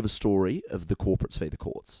little bit of a story of the corporates v the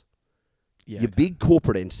courts. Yeah. Your big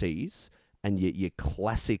corporate entities and your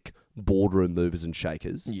classic boardroom movers and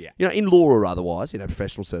shakers. Yeah. In law or otherwise,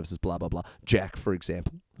 professional services, blah, blah, blah. Jack, for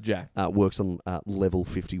example, Jack. works on level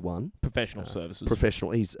 51. Professional services.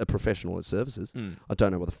 He's a professional at services. Mm. I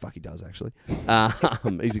don't know what the fuck he does, actually.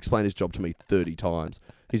 He's explained his job to me 30 times.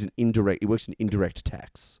 He works in indirect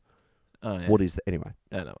tax. Oh, yeah. What is that? Anyway.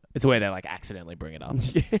 I don't know. It's where they accidentally bring it up.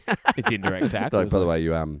 Yeah. It's indirect tax. By the way,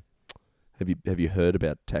 you have you heard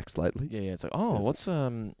about tax lately? Yeah. It's like, what's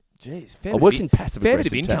Jeez, fair I bit work of in passive fair bit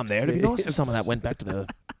aggressive of income tax. there. It'd be Yeah. nice if some of that went back to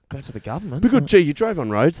the government. But good, gee, you drove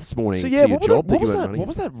on roads this morning So to yeah, your job what you was weren't that? running. What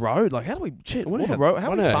was that road like? How do we? Shit, what Wonder the road? How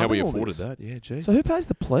wonder we we funding all afforded this? that. Yeah, geez. So who pays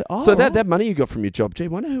the police? Oh, So right. that money you got from your job, gee,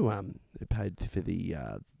 wonder who paid for the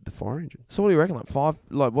fire engine. So what do you reckon? Like five?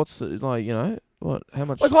 Like what's the what? How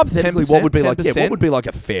much? Like hypothetically, 10%, what would be like? Yeah, 10%? what would be like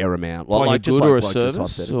a fair amount? Like a just good or a like just service,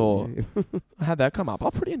 hypothetically, or yeah. how'd that come up?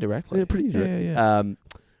 Oh, pretty indirectly. Yeah, pretty indirect. Yeah.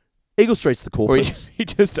 Eagle Street's the Or corporates. he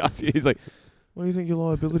just asks you. He's like, "What do you think your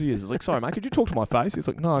liability is?" It's like, "Sorry, mate, could you talk to my face?" He's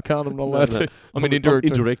like, "No, I can't. I'm not allowed to. I'm an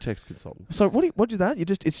indirect tax consultant. So what's that?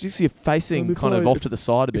 It's just you're facing If kind of I- off to the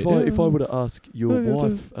side a bit. If I were to ask your Yeah, yeah,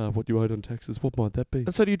 wife what you owed on taxes, what might that be?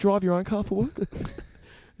 And so do you drive your own car for work?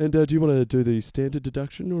 And do you want to do the standard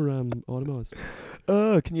deduction or itemised?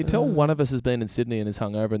 Can you tell one of us has been in Sydney and is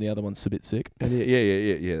hungover and the other one's a bit sick? And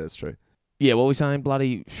yeah, that's true. Yeah, what were we saying?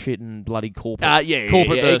 Bloody shit and bloody corporate.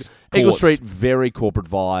 Corporate versus Eagle courts. Street, very corporate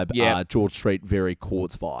vibe. Yeah. George Street, very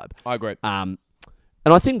courts vibe. I agree. And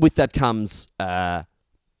I think with that comes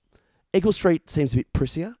Eagle Street seems a bit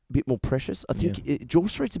prissier, a bit more precious. I think George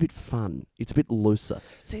Street's a bit fun. It's a bit looser.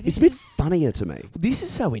 See, It's a bit funnier to me. This is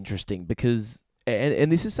so interesting because,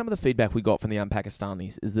 and this is some of the feedback we got from the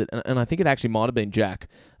Unpakistanis, is that, and I think it actually might have been Jack,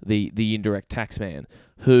 the indirect tax man,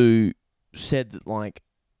 who said that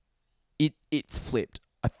it's flipped.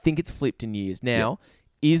 I think it's flipped in years. Now,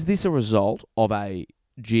 is this a result of a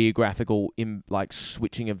geographical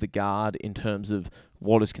switching of the guard in terms of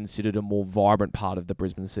what is considered a more vibrant part of the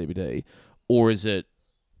Brisbane CBD, or is it?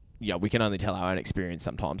 Yeah, we can only tell our own experience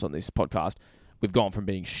sometimes on this podcast. We've gone from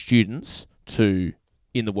being students to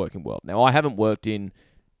in the working world. Now, I haven't worked in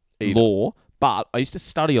law, but I used to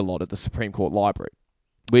study a lot at the Supreme Court Library,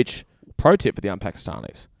 which, pro tip for the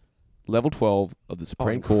Unpakistanis, level 12 of the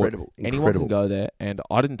Supreme Court, anyone can go there, and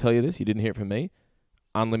I didn't tell you this, you didn't hear it from me,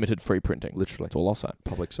 unlimited free printing. Literally. That's all I'll say.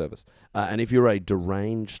 Public service. And if you're a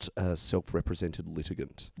deranged, self-represented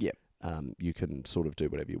litigant, you can sort of do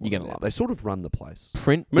whatever you want. You're gonna love it. They sort of run the place.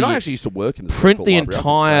 I actually used to work in the print Supreme the Court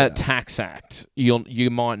Library, I can entire say that. tax act. You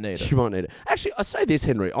might need it. You might need it. Actually, I say this,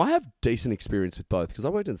 Henry. I have decent experience with both because I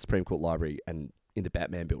worked in the Supreme Court Library and in the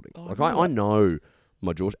Batman building. I know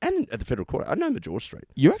my George, and at the Federal Court, I know my George Street.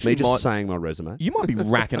 You actually Me just saying my resume. You might be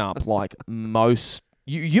racking up most.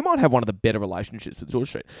 You might have one of the better relationships with George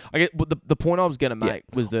Street. I get the point I was going to make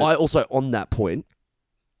was that I also, on that point,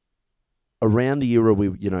 around the era we,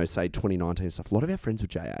 say 2019 and stuff, a lot of our friends were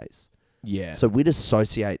JAs. Yeah. So we'd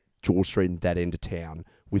associate George Street and that end of town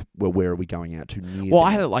with, well, where are we going out to near Well,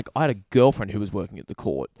 there? I had a girlfriend who was working at the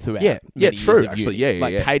court throughout. Yeah, many true, years of actually, uni.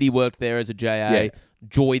 yeah. Katie worked there as a JA. Yeah.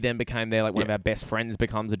 Joy then became there. One of our best friends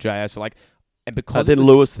becomes a JA. So and because then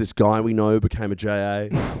Lewis, this guy we know, became a JA.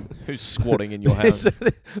 who's squatting in your house.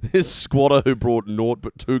 This squatter who brought naught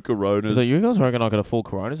but 2 Coronas. So you guys reckon I got a full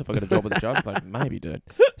Coronas if I get a job with the judge? It's like, maybe, dude.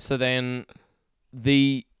 So then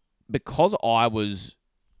because I was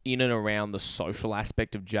in and around the social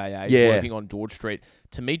aspect of JA, working on George Street,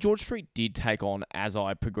 to me, George Street did take on, as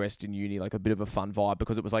I progressed in uni, a bit of a fun vibe,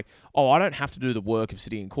 because it was like, I don't have to do the work of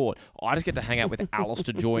sitting in court. I just get to hang out with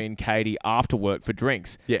Alistair, Joy, and Katie after work for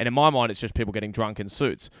drinks. Yeah. And in my mind, it's just people getting drunk in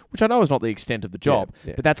suits, which I know is not the extent of the job,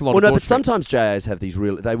 Yeah. but that's a lot of Well, no, George but Street. sometimes JAs have these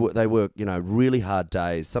they work, really hard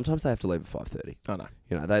days. Sometimes they have to leave at 5:30. I know.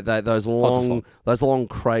 Those long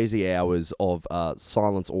crazy hours of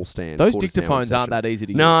silence all stand. Those quarters to an hour dictaphones aren't session. that easy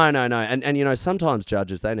to use. No, and sometimes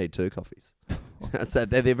judges they need 2 coffees. So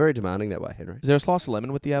they're very demanding that way, Henry. Is there a slice of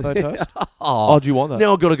lemon with the avo toast? Oh, do you want that?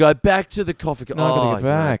 Now I've got to go back to the coffee. No, I've gotta get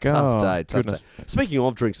back. Tough day. Goodness. Speaking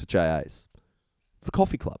of drinks with JAs, the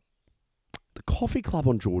coffee club. The coffee club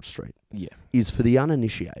on George Street is, for the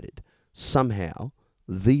uninitiated, somehow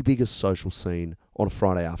the biggest social scene on a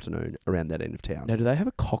Friday afternoon around that end of town. Now, do they have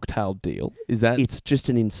a cocktail deal? Is that... It's just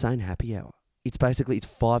an insane happy hour. It's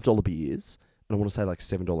 $5 beers, and I want to say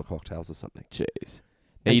 $7 cocktails or something. Jeez.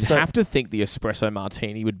 Now, And you'd so- have to think the espresso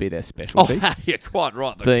martini would be their specialty, yeah, quite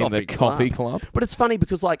right. The being coffee the coffee club. But it's funny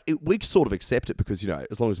because, like, we sort of accept it because,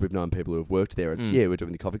 as long as we've known people who have worked there, it's, we're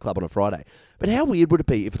doing the coffee club on a Friday. But how weird would it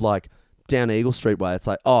be if, like, down Eagle Street way, it's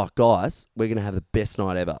like, oh, guys, we're going to have the best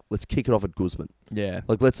night ever. Let's kick it off at Guzman. Yeah.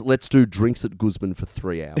 Like, let's do drinks at Guzman for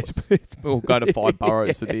 3 hours. We'll go to 5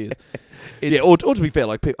 boroughs for beers. Yeah, or to be fair,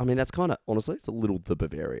 like, that's kind of, honestly, it's a little the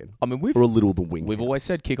Bavarian. I mean, Or a little the wing. we've always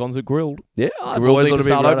said kick-ons are grilled. Yeah, I've Grilled always need thought to it'd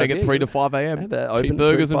be a start great opening at idea. 3 to 5 a.m. Have that Cheap open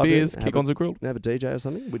burgers 3 to and 5 beers, a.m. kick-ons are grilled. Have a DJ or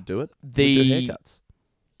something, we'd do it. We'd The- do haircuts.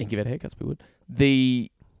 And give out haircuts, we would.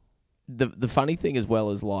 The funny thing as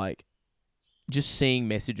well is, like, just seeing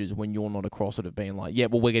messages when you're not across it of being like, yeah,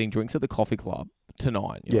 well, we're getting drinks at the coffee club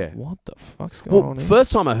tonight. You're like, what the fuck's going on here?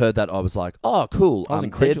 First time I heard that, I was like, oh, cool. I was They're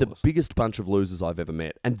the incredulous. biggest bunch of losers I've ever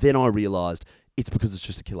met. And then I realised it's because it's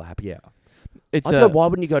just a killer happy hour. It's I go, why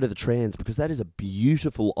wouldn't you go to the Trans? Because that is a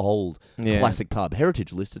beautiful old Yeah. classic pub.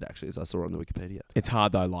 Heritage listed, actually, as I saw on the Wikipedia. It's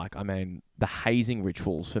hard though. Like, I mean, the hazing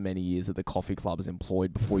rituals for many years that the coffee club has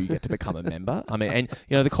employed before you get to become a member. I mean, and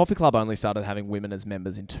the coffee club only started having women as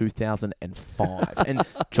members in 2005, and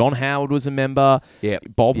John Howard was a member. Yeah,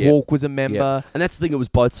 Bob Hawke was a member. Yeah. And that's the thing. It was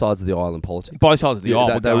both sides of the aisle in politics. Both sides of the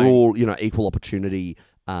aisle. They were all, equal opportunity.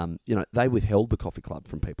 They withheld the coffee club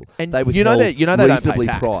from people. And they you know withheld they don't pay reasonably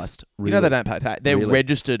tax. priced. You know they don't pay tax. They're Really?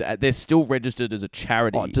 registered. They're still registered as a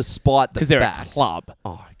charity. Despite the because they're fact. a club.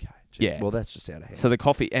 Oh, okay. Gee, Yeah. Well, that's just out of hand. So the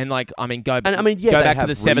coffee and go yeah, go they back to have the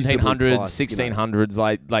reasonably 1700s, priced, 1600s,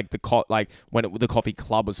 like when the coffee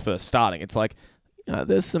club was first starting. It's like,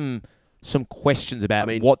 there's some questions about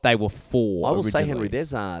what they were for. I will say, originally. Henry,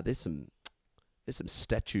 there's some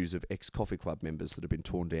statues of ex-coffee club members that have been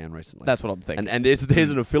torn down recently. That's what I'm thinking. And there's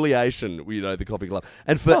an affiliation, the coffee club,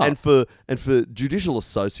 and for judicial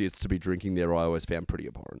associates to be drinking there, I always found pretty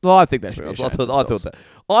abhorrent. Well, I think they should. I thought that.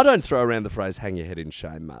 I don't throw around the phrase "hang your head in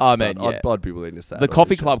shame" much. I mean, but I'd be willing to say the it on coffee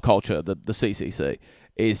this show. club culture, the CCC,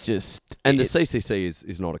 is just And the CCC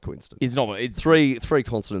is not a coincidence. It's not. It's three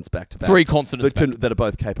consonants back to back. three consonants that are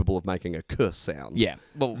both capable of making a curse sound. Yeah,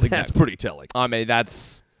 well, That's exactly. pretty telling. I mean,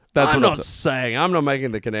 that's I'm what not saying. I'm not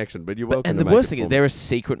making the connection, but you're welcome. And to the make worst it thing for is me. there are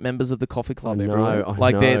secret members of the coffee club I know, everywhere. I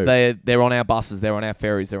Like know. they're on our buses, they're on our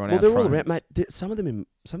ferries, they're on our they're trains. all around, mate. Some of them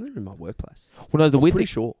in my workplace. Well, no, the I'm weird pretty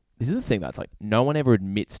thing. sure. This is the thing that's like no one ever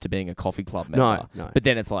admits to being a coffee club member. No. But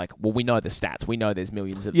then it's like, well, we know the stats. We know there's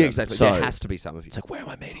millions of Yeah, them. exactly. So There has to be some of you. it's like, where am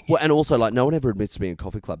I meeting you? Well, and also, like, no one ever admits to being a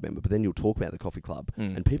coffee club member, but then you'll talk about the coffee club,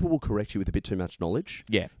 and people will correct you with a bit too much knowledge.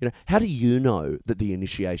 Yeah. How do you know that the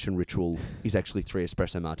initiation ritual is actually 3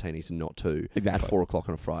 espresso martinis and not 2 Exactly. at 4 o'clock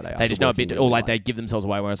on a Friday? They just know a bit, or like they give themselves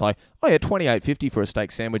away where it's like, oh yeah, $28.50 for a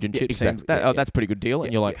steak sandwich and Yeah, chips. exactly. That's a pretty good deal.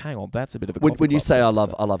 And you're like, hang on, that's a bit of a When, coffee when you club say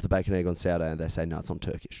thing, I love the bacon egg on sourdough, and they say no, it's on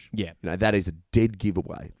Turkish. Yeah. That is a dead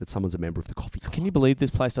giveaway that someone's a member of the coffee club. Can you believe this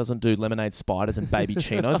place doesn't do lemonade spiders and baby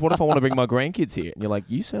chinos? What if I want to bring my grandkids here? And you're like,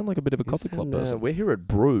 you sound like a bit of a coffee club person. We're here at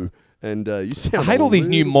Brew, and you sound. I hate all these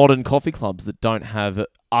new little- modern coffee clubs that don't have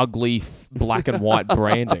ugly black and white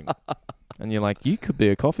branding. And you're like, you could be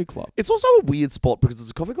a coffee club. It's also a weird spot because it's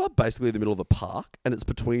a coffee club basically in the middle of a park, and it's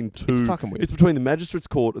between two. It's fucking weird. It's between the Magistrates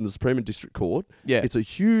Court and the Supreme and District Court. Yeah. It's a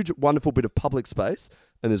huge, wonderful bit of public space,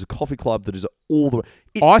 and there's a coffee club that is all the way.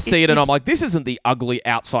 I see it and I'm like, this isn't the ugly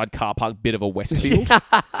outside car park bit of a Westfield.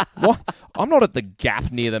 What? I'm not at the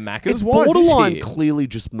Gap near the Macca's. It's Why is this borderline here? clearly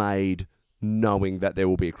just made knowing that there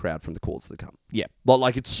will be a crowd from the courts that come. Yeah.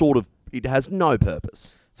 Like it's sort of, it has no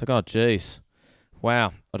purpose. It's like, oh, jeez.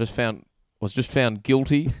 Wow. Was just found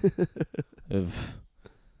guilty of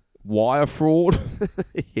wire fraud.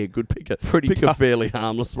 Yeah, good pick a Pretty tough. a fairly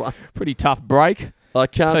harmless one. Pretty tough break. I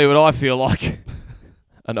can't. Tell you what I feel like.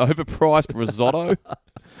 An overpriced risotto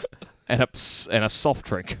and a soft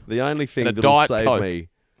drink. The only thing And a that'll Diet save Coke. me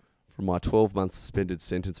from my 12-month suspended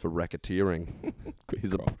sentence for racketeering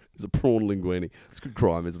is a prawn linguine. It's a good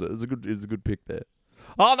crime, isn't it? It's a good pick there.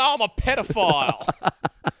 Oh, no, I'm a pedophile.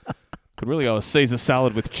 Could really go a Caesar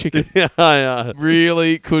salad with chicken. Yeah.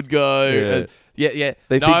 Really could go. Yeah.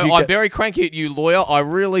 They No, think you I'm get- very cranky at you, lawyer. I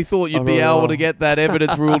really thought you'd be able to get that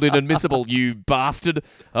evidence ruled inadmissible, you bastard.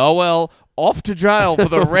 Oh, well, off to jail for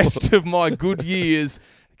the rest of my good years.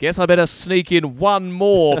 Guess I better sneak in one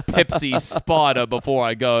more Pepsi Spider before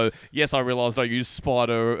I go. Yes, I realised I used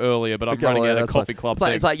Spider earlier, but I'm Okay, running well, out of that's coffee fine. club It's like,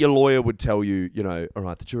 thing. it's like your lawyer would tell you, all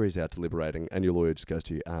right, the jury's out deliberating, and your lawyer just goes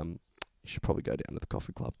to you, you should probably go down to the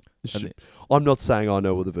coffee club. I'm not saying I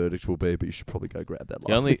know what the verdict will be, but you should probably go grab that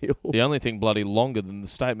last meal. The only thing bloody longer than the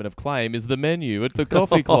statement of claim is the menu at the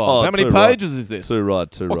coffee club. How many too right. pages is this? Too right.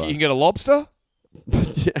 What, you can get a lobster?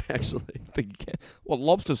 Yeah, actually. think you can. What,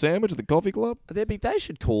 lobster sandwich at the coffee club? They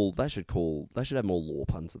should have more law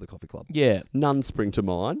puns at the coffee club. Yeah. None spring to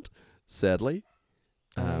mind, sadly.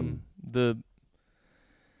 Hang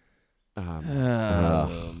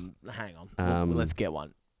on. Let's get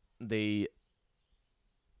one. Something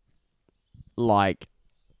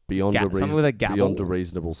with a gavel. Beyond a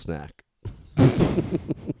reasonable snack.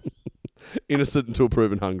 Innocent until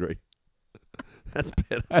proven hungry. That's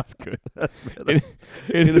better. That's good. That's better.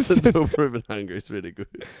 Innocent until proven hungry is really good.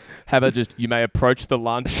 How about just, you may approach the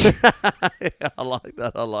lunch. Yeah, I like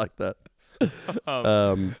that.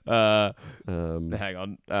 Hang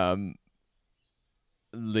on.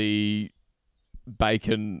 The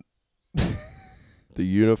bacon. The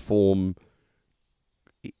uniform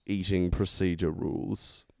eating procedure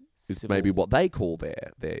rules is maybe what they call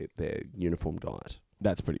their uniform diet.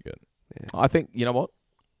 That's pretty good. Yeah. I think, you know what?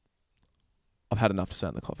 I've had enough to say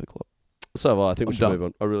in the coffee club. So I think we should move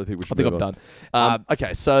on. I really think we should move on. I think I'm done.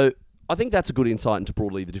 Okay, so I think that's a good insight into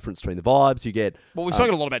broadly the difference between the vibes you get. Well, we've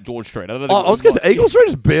spoken a lot about George Street. I was going to say, Eagle Street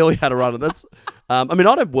has barely had a run. And that's, I mean,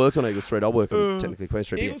 I don't work on Eagle Street. I work on technically Queen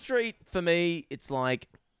Street. Eagle Street, for me, it's like,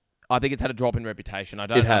 I think it's had a drop in reputation. I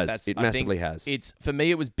don't It know has. if that's, It I massively think has. It's, for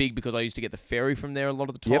me, it was big because I used to get the ferry from there a lot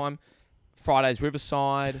of the time. Fridays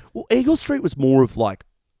Riverside. Well, Eagle Street was more of like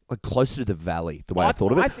closer to the valley, the way I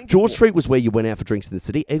thought of I it. think George Street was where you went out for drinks in the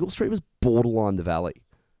city. Eagle Street was borderline the valley.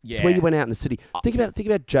 Yeah. It's where you went out in the city. Think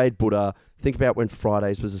about Jade Buddha. Think about when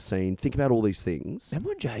Fridays was a scene. Think about all these things. Remember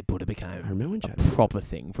when Jade Buddha became a proper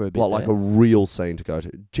thing for a bit? Like a real scene to go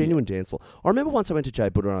to. Genuine dance floor. I remember once I went to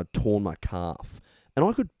Jade Buddha and I'd torn my calf. And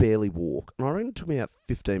I could barely walk. And I reckon it took me about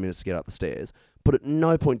 15 minutes to get up the stairs. But at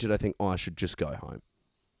no point did I think, I should just go home.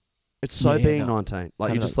 It's so being 19.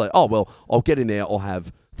 Like, you're just like, oh, well, I'll get in there. I'll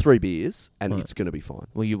have 3 beers and it's going to be fine.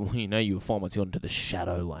 Well, you were fine once you got into the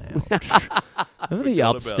Shadow Lounge. Remember the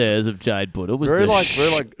upstairs of Jade Buddha? Was very like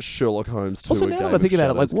Sherlock Holmes 2. Also, now that I think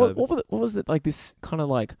about it, like, what was it, like this kind of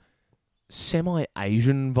like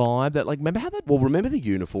semi-Asian vibe that, like, remember how that... Well, remember the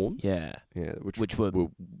uniforms? Yeah. Yeah, which were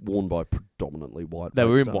worn by predominantly white. They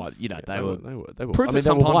were in staff. white, you know, Yeah, they were. Proof that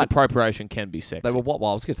sometimes appropriation can be sexy. They were what?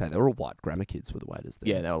 Well, I was going to say, they were all white grammar kids were the waiters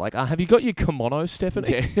there. Yeah, they were like, have you got your kimono,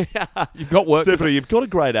 Stephanie? Yeah. You've got work. Stephanie, you've got a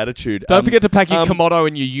great attitude. Don't forget to pack your kimono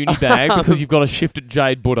in your uni bag because you've got a shift at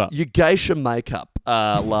Jade Buddha. Your geisha makeup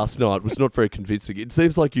last night was not very convincing. It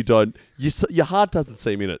seems like you don't... Your heart doesn't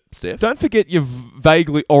seem in it, Steph. Don't forget your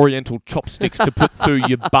vaguely oriental chopsticks to put through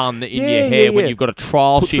your bun in your hair when you've got a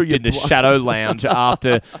trial shift in the Shadow Lounge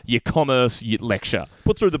after your commerce lecture.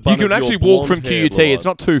 Put through the bun. You can actually walk from QUT. It's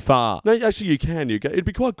not too far. No, actually you can. It'd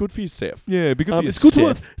be quite good for you, Steph. Yeah, it'd be good for you, it's good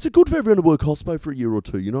Steph. it's good for everyone to work hospo for a year or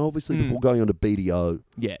two, you know, obviously before going on to BDO.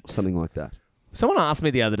 Yeah. Something like that. Someone asked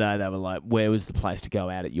me the other day, they were like, where was the place to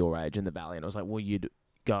go out at your age in the Valley? And I was like, well, you'd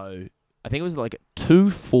go, I think it was like at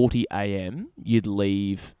 2:40 a.m, you'd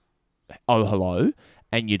leave Oh Hello,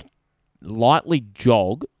 and you'd lightly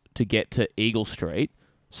jog to get to Eagle Street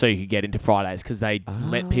so you could get into Fridays because they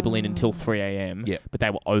let people in until 3 a.m, but they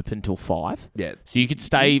were open till 5. Yeah. So you could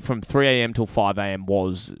stay from 3 a.m. till 5 a.m.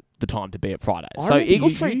 was the time to be at Fridays. I So remember Eagle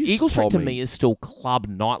you Street used to to tell me me- is still club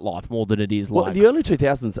nightlife more than it is Well, like... in the early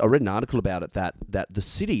 2000s, I read an article about it that the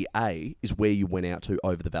city, A, is where you went out to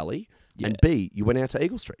over the valley, and B, you went out to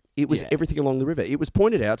Eagle Street. It was everything along the river. It was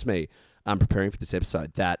pointed out to me, preparing for this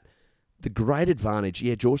episode, that the great advantage,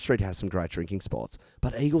 George Street has some great drinking spots,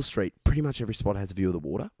 but Eagle Street, pretty much every spot has a view of the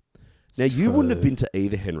water. Now, you wouldn't have been to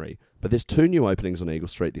either, Henry, but there's 2 new openings on Eagle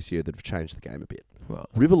Street this year that have changed the game a bit. Right.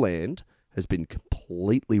 Riverland has been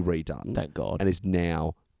completely redone. Thank God. And is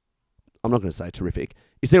now, I'm not going to say terrific,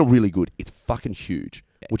 it's now really good. It's fucking huge,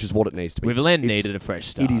 which is what it needs to be. Riverland needed a fresh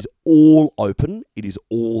start. It is all open. It is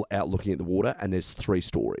all out looking at the water, and there's 3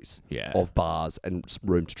 stories of bars and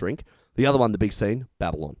room to drink. The other one, the big scene,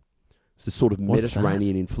 Babylon. It's this sort of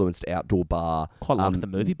Mediterranean-influenced outdoor bar. Quite like the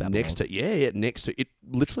movie Babylon. Next to it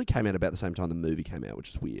literally came out about the same time the movie came out, which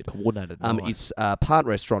is weird. Coordinated. Nice. It's part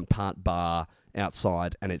restaurant, part bar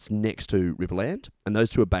outside, and it's next to Riverland. And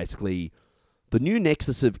those two are basically the new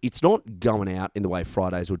nexus of, it's not going out in the way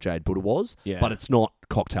Fridays or Jade Buddha was, but it's not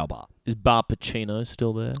cocktail bar. Is Bar Pacino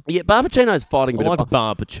still there? Yeah, Bar Pacino's fighting. I like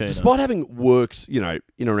Bar Pacino. Despite having worked, in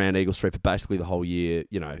and around Eagle Street for basically the whole year,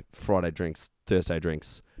 Friday drinks, Thursday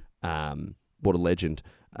drinks, what a legend.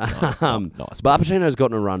 Nice. Bar Pacino's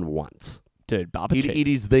gotten a run once. Dude, Bar Pacino. It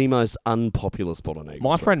is the most unpopular spot on Eagle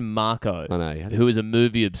My Street. friend Marco, I know, who is a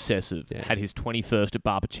movie obsessive, had his 21st at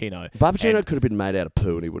Bar Pacino. Bar Pacino could have been made out of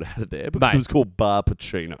poo and he would have had it there because it was called Bar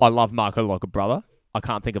Pacino. I love Marco like a brother. I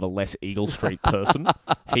can't think of a less Eagle Street person.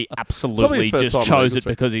 He probably absolutely his first just time on chose Eagle it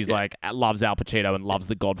Street. because he's like loves Al Pacino and loves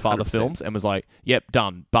the Godfather 100%. films, and was like, "Yep,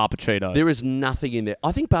 done, Bar Pacino." There is nothing in there.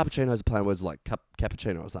 I think Bar Pacino's a play on words like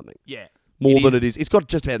cappuccino or something. Yeah, More than it is. It's got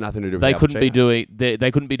just about nothing to do with They Al couldn't be Pacino. doing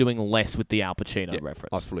they couldn't be doing less with the Al Pacino reference.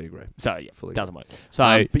 I fully agree. So yeah, Fully doesn't work.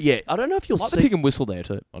 So But yeah, I don't know if you'll like see. the pig and whistle there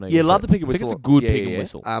too. On Eagle Yeah, love the Street. pig and I think whistle. it's a good Yeah, pig and yeah.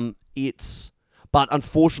 whistle. But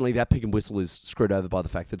unfortunately, that pig and whistle is screwed over by the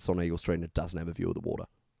fact that it's on Eagle Street and it doesn't have a view of the water.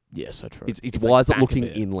 Yeah, so true. It's like why is it back a looking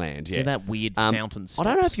bit. inland? So Yeah, that weird fountain. I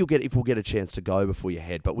don't know stops. if we'll get a chance to go before you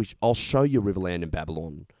head, but I'll show you Riverland and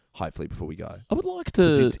Babylon hopefully before we go. I would like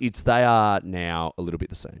 'Cause to. they are now a little bit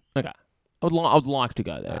the same. Okay, I would like to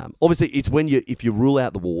go there. Obviously, it's if you rule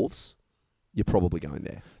out the wharves, you're probably going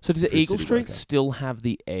there. So does for a Eagle city Street worker. still have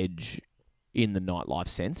the edge in the nightlife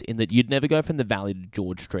sense, in that you'd never go from the Valley to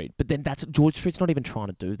George Street, but then George Street's not even trying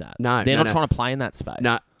to do that. No, they're no, not no. trying to play in that space.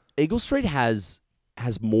 No, Eagle Street has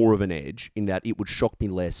more of an edge in that it would shock me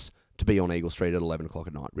less to be on Eagle Street at 11 o'clock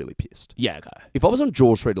at night really pissed. Yeah, okay. If I was on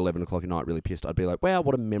George Street at 11 o'clock at night really pissed, I'd be like, wow,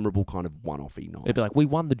 what a memorable kind of one-offy night. It'd be like, we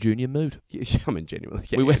won the junior mood. Yeah, I mean, genuinely.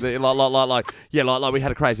 Yeah, We went- like we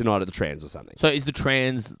had a crazy night at the Trans or something. So is the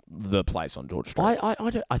Trans the place on George Street?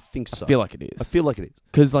 I think so. I feel like it is. I feel like it is.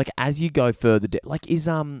 Because like as you go further down, like is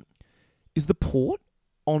the port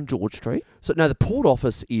on George Street? So no, the port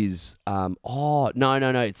office is no,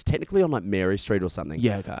 it's technically on like Mary Street or something.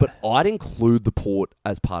 Yeah, okay. But I'd include the port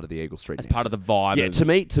as part of the Eagle Street. As part of the vibe. Yeah, of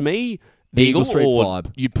to me, the Eagle Eagle Street or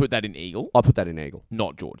vibe. you'd put that in Eagle, I put that in Eagle,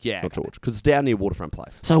 not George. Yeah, not okay. George, because it's down near Waterfront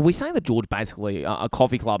Place. So we saying that George basically a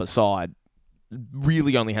coffee club aside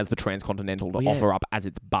really only has the Transcontinental to offer up as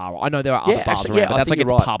its bar. I know there are other bars actually, around, but I that's like think its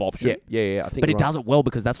you're right. pub option. Yeah. I think But it you're does it well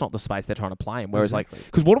because that's not the space they're trying to play in. Whereas Exactly.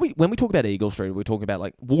 like, because when we talk about Eagle Street, we're talking about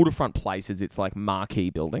like Waterfront Places. It's like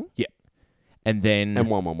marquee building. Yeah. And then and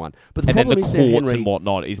 111. But the and then problem the is now, courts Henry, and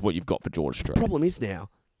whatnot is what you've got for George Street. the problem is now,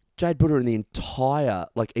 Jade Buddha and the entire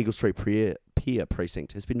like Eagle Street pier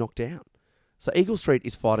precinct has been knocked down. So Eagle Street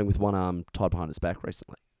is fighting with one arm tied behind its back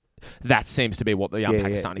recently. That seems to be what the young Yeah,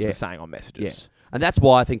 Pakistanis yeah. were saying on messages. Yeah. And that's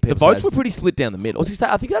why I think The people votes say were pretty split down the I middle. was gonna say,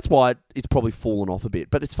 I think that's why it's probably fallen off a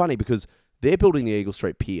bit. But it's funny because they're building the Eagle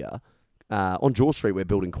Street pier. On George Street, we're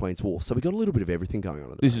building Queen's Wharf. So we've got a little bit of everything going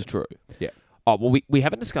on. At the This moment. is true. Yeah. Oh, well, we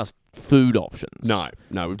haven't discussed food options. No.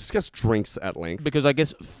 We've discussed drinks at length. Because I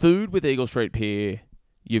guess food with Eagle Street Pier,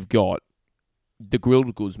 you've got the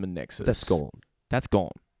Grilled Guzman Nexus. That's gone. That's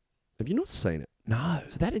gone. Have you not seen it? No.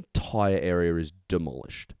 So that entire area is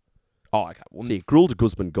demolished. Oh, okay. Well, So yeah, Grilled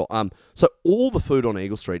Guzman got so all the food on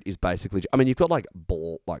Eagle Street is basically. I mean, you've got like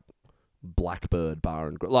Blackbird Bar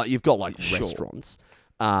and Grill. Like you've got like Sure. restaurants.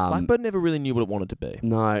 Blackbird never really knew what it wanted to be.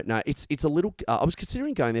 No, it's a little. I was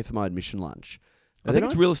considering going there for my admission lunch. I And think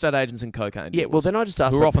then it's real estate agents and cocaine. Yeah, well, dealers. then I just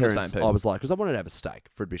asked Who my are often the parents. same people. I was like, because I wanted to have a steak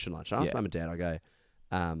for admission lunch. I asked Yeah. mum and dad. I go,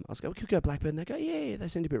 I was like, we could go Blackbird. And they go, yeah. They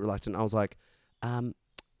seemed a bit reluctant. I was like,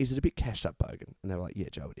 is it a bit cashed up, Bogan? And they were like, yeah,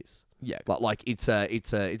 Joe, it is. Yeah. Like it's a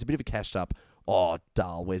bit of a cashed up. Oh,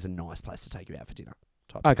 Dal, where's a nice place to take you out for dinner?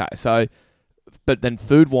 Type. Okay, so, but then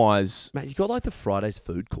food-wise, Mate, you got like the Fridays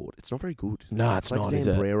food court. It's not very good. no, it's like not, is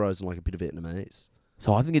it? Zambreros and like a bit of Vietnamese.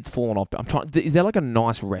 So I think it's fallen off. I'm trying. Is there like a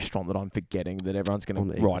nice restaurant that I'm forgetting that everyone's On going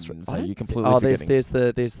the to Eagle write Street. and I say don't you're thi- completely forgetting?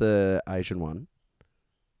 there's the Asian one.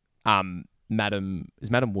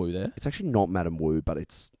 Madam Wu there? It's actually not Madame Wu, but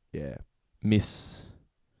it's Miss.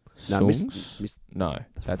 No, Miss Sungs? No,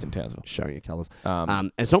 that's in Townsville. showing your colours.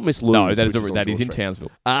 Um, It's not Miss Lou. no, that is on that is George in Street.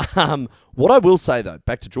 Townsville. What I will say though,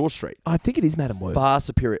 back to George Street, I think it is Madam Wu. far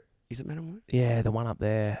superior. Is it Madame Wu? Yeah, the one up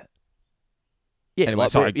there. Yeah. Anyway,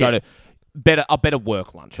 like, sorry. yeah. Go to a better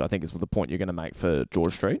work lunch. I think is the point you're going to make for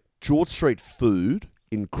George Street. George Street food,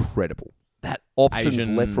 incredible. That options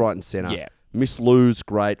Asian- left, right, and centre. Yeah. Miss Lou's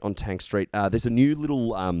great on Tank Street. There's a new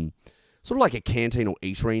little sort of like a canteen or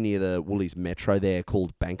eatery near the Woolies Metro there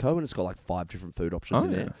called Banco, and it's got like 5 different food options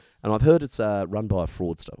in yeah. there. And I've heard it's run by a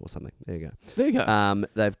fraudster or something. There you go. There you go.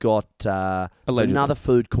 They've got there's Allegedly. another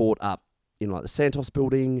food court up in like the Santos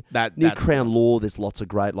building. That Near that's- Crown Law, there's lots of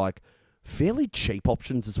great, like, fairly cheep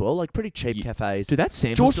options as well, like pretty cheap cafes. Dude, that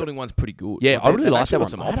Santos George- building one's pretty good. Yeah, Like, I really they've like actually that got one.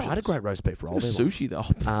 some I had a options. great roast beef roll. Bit of there sushi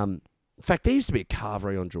once. though. In fact, there used to be a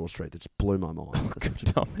carvery on George Street that just blew my mind.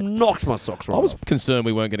 Damn it. Knocked my socks right I was off. concerned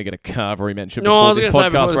we weren't going to get a carvery mention No, I before was this gonna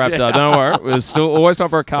say podcast before wrapped this, up. yeah. Don't worry, we're still always time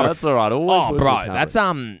for a carvery. That's all right. Always Oh, worth bro, a carvery. that's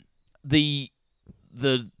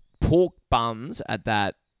the pork buns at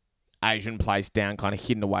that Asian place down, kind of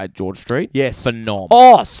hidden away at George Street. Yes. phenomenal.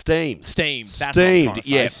 Oh, steamed. Steamed. That's what I'm trying Steamed, to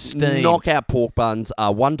say. yeah. Steamed. Knockout pork buns,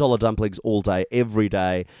 $1 dumplings all day, every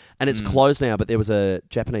day. And it's closed now, but there was a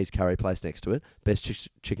Japanese curry place next to it. Best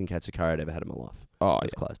chicken katsu curry I'd ever had in my life. Oh,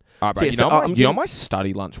 It's yeah. closed. All right, bro. So, yeah, You so know, what I'm my getting-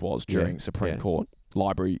 study lunch was during Supreme yeah. Court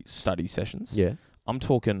library study sessions? Yeah. I'm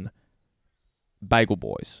talking bagel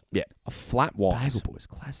boys. Yeah. A flat white. Bagel Boys,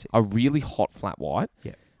 classic. A really hot flat white.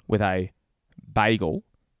 Yeah. With a bagel,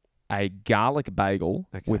 a garlic bagel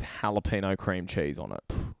Okay. with jalapeno cream cheese on it.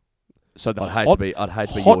 So the I'd hate hot, to be your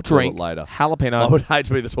hot drink, toilet later. jalapeno. I would hate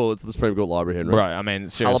to be the toilets of the Supreme Court Library, Henry. Bro, I mean,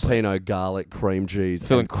 seriously. Jalapeno, garlic, cream cheese. I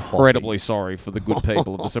feel and incredibly coffee. sorry for the good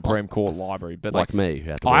people of the Supreme Court Library. But like me,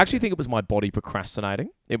 who have to I work actually think it was my body procrastinating.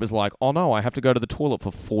 It was like, oh no, I have to go to the toilet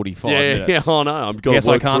for 45 there. minutes. Yeah, I know. I'm going Guess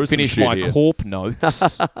to I work can't through some finish shit my here. corp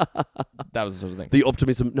notes. That was the sort of thing. The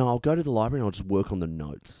optimism. No, I'll go to the library and I'll just work on the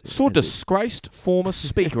notes. Saw That's it. disgraced former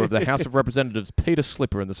Speaker of the House of Representatives, Peter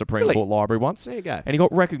Slipper, in the Supreme Really? Court Library once. There you go. And he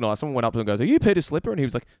got recognised. Someone went up to him and goes, "Are you Peter Slipper?" And he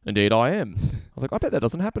was like, "Indeed, I am." I was like, "I bet that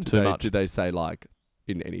doesn't happen too much." Did they say, like,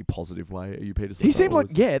 in any positive way, are you Peter Slipper? He seemed or like,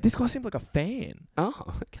 was- yeah, this guy seemed like a fan. Oh,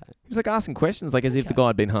 okay. He was like asking questions, like as if the Okay. guy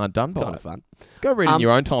had been hard done It's by. kind of fun. Go read in Um,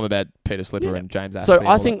 your own time about Peter Slipper yeah. and James Ashby. So and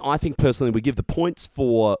all I think personally we give the points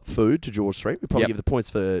for food to George Street. We probably Yep. give the points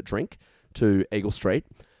for drink to Eagle Street.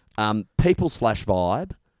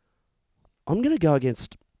 People/vibe. I'm going to go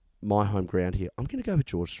against my home ground here. I'm going to go with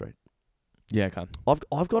George Street. that. Yeah, okay.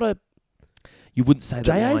 I've got a You wouldn't say that.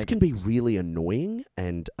 JAs like, can be really annoying,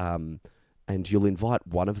 and you'll invite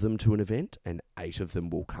one of them to an event, and 8 of them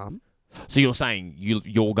will come. So you're saying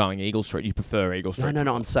you're going Eagle Street? You prefer Eagle Street?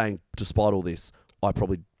 No. I'm saying, despite all this, I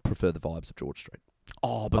probably prefer the vibes of George Street.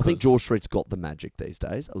 Oh, I because think George Street's got the magic these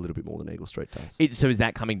days a little bit more than Eagle Street does. So is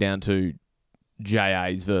that coming down to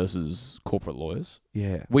JAs versus corporate lawyers?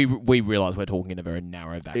 Yeah. We realise we're talking in a very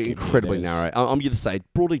narrow vacuum. here. Incredibly There's- narrow. I'm going to say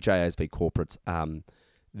broadly JAs v corporates.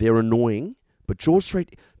 They're annoying, but George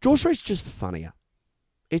Street's just funnier.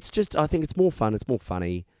 It's just, I think it's more fun. It's more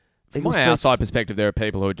funny. From Eagle my Street's- outside perspective, there are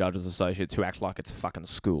people who are judges associates who act like it's fucking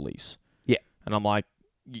schoolies. Yeah. And I'm like,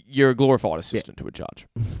 you're a glorified assistant to a judge.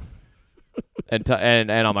 and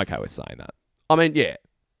I'm okay with saying that. I mean, yeah.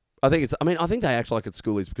 I think they act like it's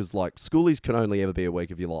schoolies because, like, schoolies can only ever be a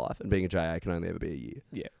week of your life, and being a JA can only ever be a year.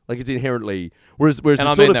 Yeah. Like, it's inherently whereas And I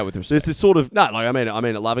there's mean sort that of, with there's respect. this sort of I mean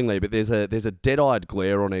it lovingly, but there's a dead-eyed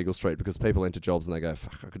glare on Eagle Street because people enter jobs and they go,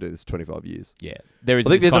 "Fuck, I could do this for 25 years." Yeah. There is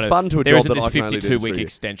I think this there's a kind of- fun to a there job isn't that this I can only do this 52-week for you.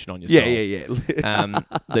 extension on your Yeah, soul. yeah.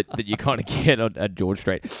 That you kind of get at George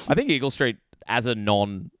Street. I think Eagle Street, as a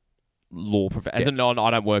non-law as a non,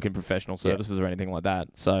 I don't work in professional services or anything like that.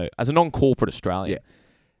 So as a non-corporate Australian,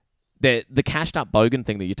 the cashed up bogan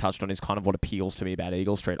thing that you touched on is kind of what appeals to me about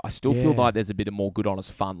Eagle Street. I still feel like there's a bit of more good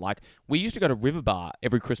honest fun. Like we used to go to River Bar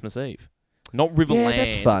every Christmas Eve. Not Riverland,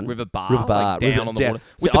 that's fun. River Bar, River Bar, like down River- on the down. water.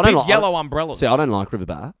 See, With the I don't big like- yellow umbrellas. See, I don't like River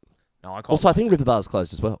Bar. No, I can't. Also, I think River Bar's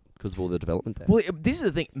closed as well because of all the development there. Well, this is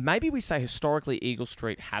the thing. Maybe we say historically Eagle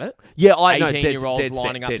Street had it. Yeah, I know. 18-year-olds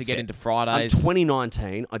lining up to get into Fridays.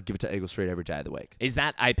 2019, I'd give it to Eagle Street every day of the week. Is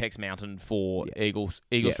that Apex Mountain for Eagle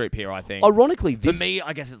Yeah. Street Pier, I think? Ironically, For this me,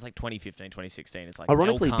 I guess it's like 2015, 2016. It's like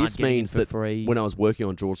ironically L-card this getting in means for that free. when I was working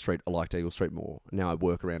on George Street, I liked Eagle Street more. Now I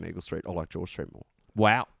work around Eagle Street, I like George Street more.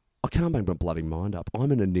 Wow. I can't make my bloody mind up.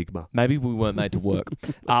 I'm an enigma. Maybe we weren't made to work.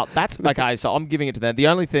 That's okay. So I'm giving it to them. The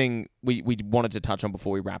only thing we wanted to touch on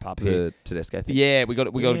before we wrap up here. The Tedesco thing. Yeah, we got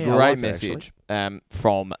a Yeah, I great like that, message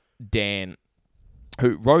from Dan,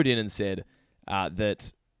 who wrote in and said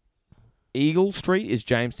that Eagle Street is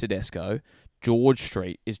James Tedesco, George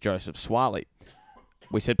Street is Joseph Swaley.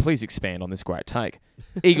 We said, please expand on this great take.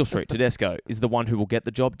 Eagle Street Tedesco is the one who will get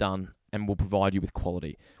the job done and will provide you with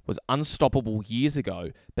quality. Was unstoppable years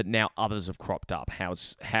ago, but now others have cropped up.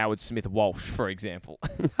 Howard Smith Walsh, for example.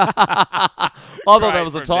 I thought that Great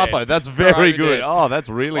was a from typo. Dan. That's very Great good. Dan. Oh, that's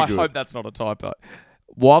really I good. hope that's not a typo.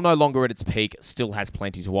 While no longer at its peak, still has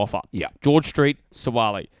plenty to offer. Yeah. George Street,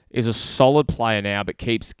 Sawali, is a solid player now, but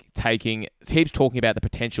keeps talking about the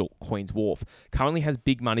potential. Queen's Wharf currently has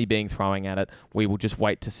big money being thrown at it. We will just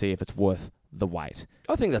wait to see if it's worth the wait.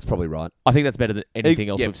 I think that's probably right. I think that's better than anything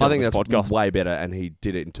else we've said I think on this that's podcast. way better, and he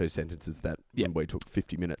did it in 2 sentences that Yeah. we took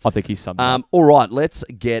 50 minutes. I think he's summed it up. All right, let's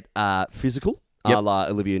get physical, Yep. a la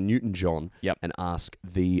Olivia Newton-John, Yep. and ask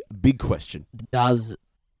the big question. Does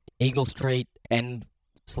Eagle Street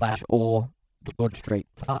and/or George Street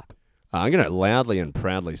fuck? I'm going to loudly and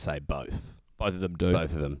proudly say both. Both of them do.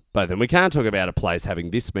 Both of them. Both of them. We can't talk about a place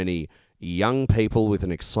having this many young people with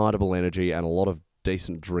an excitable energy and a lot of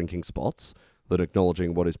decent drinking spots that are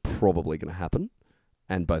acknowledging what is probably going to happen.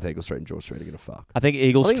 And both Eagle Street and George Street are going to fuck. I think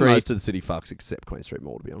Eagle I think Street... most of the city fucks except Queen Street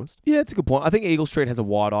Mall, to be honest. Yeah, it's a good point. I think Eagle Street has a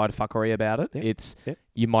wide-eyed fuckery about it. Yep. It's Yep.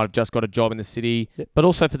 you might have just got a job in the city, Yep. but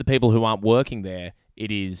also for the people who aren't working there,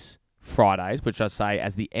 it is Fridays, which I say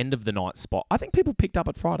as the end of the night spot. I think people picked up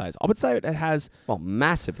at Fridays. I would say it has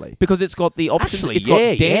massively. because it's got the option. Actually, It's got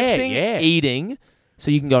yeah, dancing, yeah. eating. So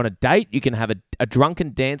you can go on a date. You can have a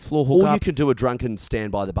drunken dance floor hookup. Or you can do a drunken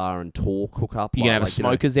stand by the bar and talk, hook up. You can have a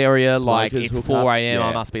smokers area. Like smokers it's hook 4 up. a.m. I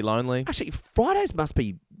Yeah. must be lonely. Actually, Fridays must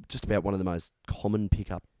be just about one of the most common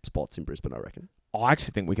pickup spots in Brisbane, I reckon. I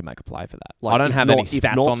actually think we can make a play for that. Like, I don't if have not- any if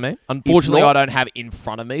stats not- on me. Unfortunately, not- I don't have in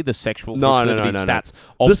front of me the sexual No. proclivity stats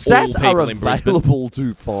of The stats all people are in Brisbane. available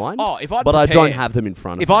to find. Oh, if I'd but I don't prepared- have them in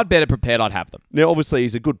front of If me. I'd better prepared, I'd have them. Now, obviously,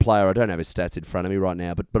 he's a good player. I don't have his stats in front of me right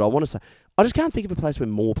now, but I want to say, I just can't think of a place where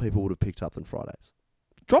more people would have picked up than Fridays.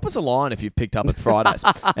 Drop us a line if you've picked up at Fridays,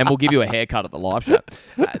 and we'll give you a haircut at the live show.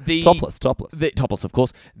 Topless. The topless, of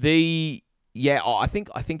course. I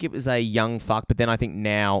think it was a young fuck, but then I think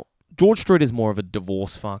now George Street is more of a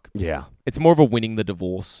divorce fuck. Yeah. It's more of a winning the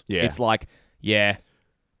divorce. Yeah. It's like, yeah,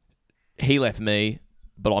 he left me,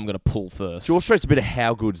 but I'm gonna pull first. George Street's a bit of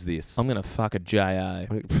how good's this? I'm gonna fuck a JA.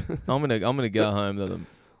 I'm gonna go home to them,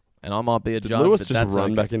 and I might be a Did judge. Lewis but just that's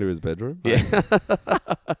run okay. back into his bedroom? Yeah.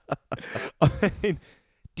 I mean,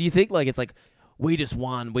 do you think like it's like we just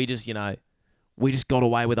won? We just got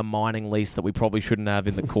away with a mining lease that we probably shouldn't have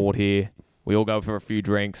in the court here. We all go for a few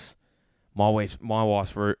drinks. My wife's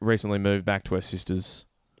recently moved back to her sister's.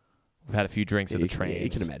 We've had a few drinks at the Trans. Yeah, you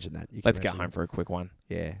can imagine that. Let's go home for a quick one.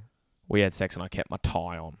 Yeah. We had sex and I kept my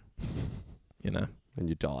tie on. You know. And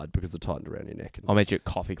you died because it tightened around your neck. And I'll meet you at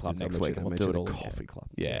Coffee Club Since I next met week you- and I we'll met do you it at all the again. Coffee Club.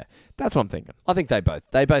 Yeah. That's what I'm thinking. I think they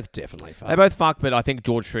both definitely fuck. They both fuck, but I think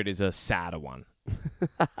George Street is a sadder one.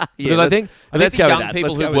 Yeah, Because I think let's the go with young that. people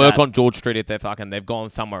Let's go who with work that. on George Street, if they're fucking, they've gone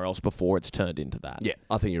somewhere else before it's turned into that. Yeah,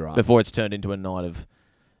 I think you're right. Before it's turned into a night of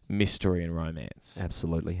mystery and romance.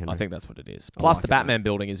 Absolutely, Henry. I think that's what it is. Plus, like the it, Batman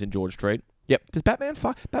building is in George Street. Yep. Does Batman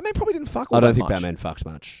fuck? Batman probably didn't fuck all I don't that think much. Batman fucked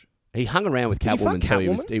much. He hung around with Did he fuck Catwoman, so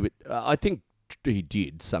Catwoman? he would. I think he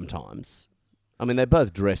did sometimes. I mean, they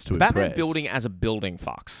both dressed to Batman impress. building as a building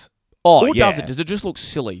fucks. Oh, Or yeah. does it? Does it just look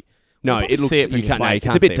silly? No, You'll it looks. see it from You your can't. No, plate. you It's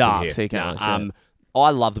can't a bit see it from dark, here. so you can't No, really see it. I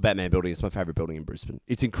love the Batman building. It's my favorite building in Brisbane.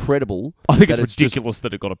 It's incredible. I think that it's just- ridiculous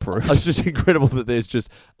that it got approved. It's just incredible that there's just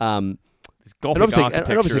It's Gothic and obviously,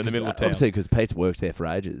 architecture in the middle of town. Obviously, because Pete's worked there for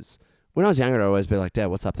ages. When I was younger, I'd always be like, "Dad,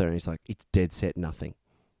 what's up there?" And he's like, "It's dead set, nothing.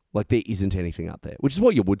 Like there isn't anything up there," which is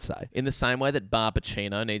what you would say. In the same way that Bar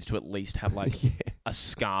Pacino needs to at least have like a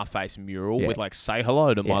Scarface mural Yeah. with like "Say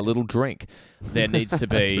hello to my Yeah. little drink," there needs to That's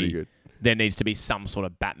pretty be good. there needs to be some sort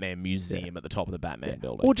of Batman museum at the top of the Batman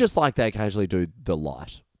building. Or just like they occasionally do the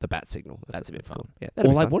light, the bat signal. That's a bit fun. Cool. Yeah, Or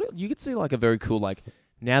that'd be like fun. what you could see like a very cool like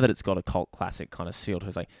now that it's got a cult classic kind of feel to it,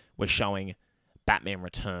 it's like we're showing Batman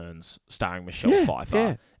Returns starring Michelle Yeah, Pfeiffer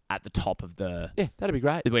yeah. at the top of the. Yeah, that'd be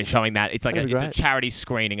great. We're showing that it's like That'd be it's a great. charity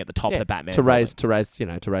screening at the top Yeah, of the Batman to building.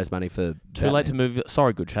 to raise money for. Too late to move.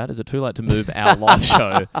 Sorry, good chat. Is it too late to move our live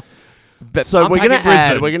show? But So we're gonna Unpacking add-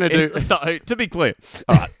 Brisbane, we're gonna do- it's- So to be clear,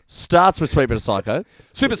 All right, starts with Sweet Bit of Psycho.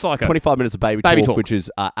 Super Psycho. 25 minutes of baby talk, which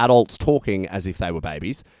is adults talking as if they were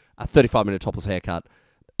babies. A 35-minute topless haircut.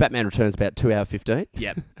 Batman Returns about 2 hour 15.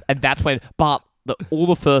 Yep. And that's when. But all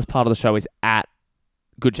the first part of the show is at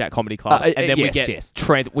Good Chat Comedy Club, and then we yes, get yes.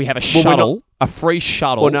 we have a Well, we're shuttle, a free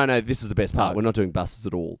shuttle. Well, no, this is the best part. Oh. We're not doing buses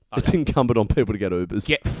at all. It's Okay. incumbent on people to get Ubers.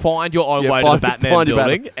 Find your own Yeah, way to the find- Batman find your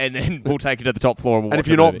building, and then we'll take you to the top floor. And, we'll And watch if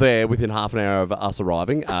you're a not movie. there within half an hour of us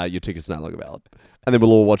arriving, your ticket's no longer valid. And then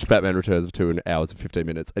we'll all watch Batman Returns for 2 hours and 15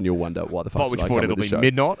 minutes, and you'll wonder why the fuck by did which I point come it'll to be the show.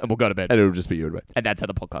 midnight, and we'll go to bed. And it'll just be you and me. And that's how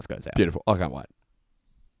the podcast goes out. Beautiful. I can't wait.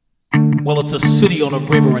 Well, it's a city on a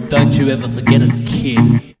river, and don't you ever forget it,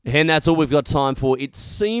 kid. And that's all we've got time for. It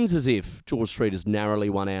seems as if George Street has narrowly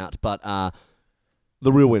won out, but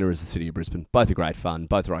the real winner is the city of Brisbane. Both are great fun.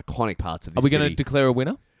 Both are iconic parts of Are this we going to city. declare a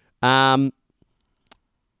winner?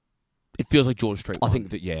 It feels like George Street. I won. think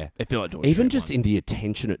that, yeah. It feels like George Even Street just won. in the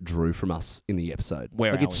attention it drew from us in the episode.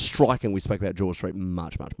 Where like are it's we? striking. We spoke about George Street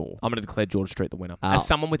much, much more. I'm going to declare George Street the winner. As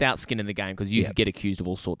someone without skin in the game, because you Yeah. could get accused of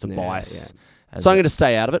all sorts of Yeah, bias. So I'm going to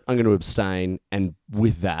stay out of it. I'm going to abstain. And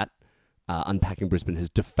with that, Unpacking Brisbane has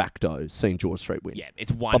de facto seen George Street win. Yeah,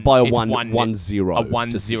 it's one. But by a it's 1-0. A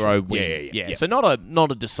 1-0 decision. win. Yeah. So not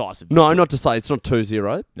a decisive. No, victory. not to say it's not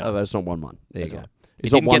 2-0. No. It's not 1-1. There That's you go. right.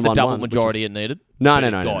 It's It didn't not get the 1-1-1, double which majority is- it needed. No, but no,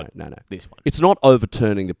 it no, got no. This one. It's not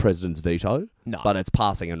overturning the president's veto, No. but it's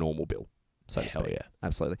passing a normal bill, so to Hell speak. yeah.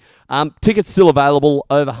 Absolutely. Tickets still available,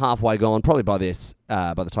 over halfway gone. Probably by the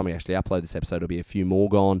time we actually upload this episode, there'll be a few more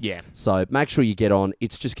gone. Yeah. So make sure you get on.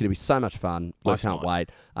 It's just going to be so much fun. Last I can't night.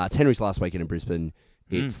 wait. It's Henry's last weekend in Brisbane.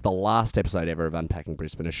 It's the last episode ever of Unpacking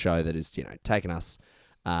Brisbane, a show that is, taken us.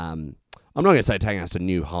 I'm not going to say taking us to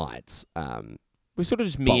new heights. We sort of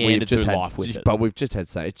just but we've meandered just through had, life with it. But we've just had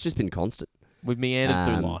it's just been constant. We've meandered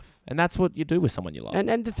through life. And that's what you do with someone you love.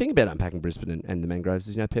 And the thing about unpacking Brisbane and the Mangroves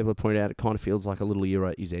is, people have pointed out it kind of feels like a little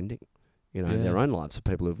era is ending, in their own lives for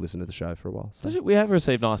people who've listened to the show for a while. So. We have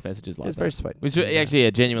received nice messages like that. It's very sweet. Which actually,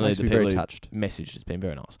 genuinely, Makes the me people very who touched. messaged has been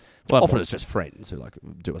very nice. Often it's just friends who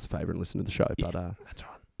do us a favour and listen to the show. Yeah, but that's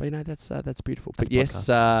right. But that's beautiful. That's but yes,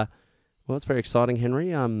 well, it's very exciting,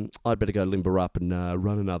 Henry. I'd better go limber up and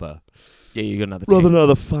run another. Yeah, you got another.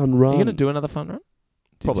 Another fun run. Are you going to do another fun run?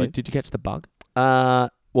 Probably. Did you catch the bug? Well,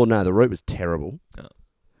 no, the route was terrible. Oh.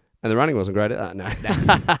 And the running wasn't great. No.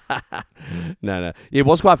 No. It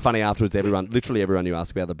was quite funny afterwards. Literally everyone you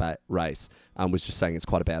asked about the race was just saying it's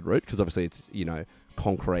quite a bad route because obviously it's,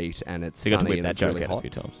 concrete and it's You got to sunny whip and that it's joke really out hot. a few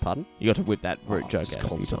times. Pardon? You got to whip that route joke just out a few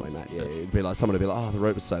constantly, times. mate. Yeah, it'd be like someone would be like, "Oh, the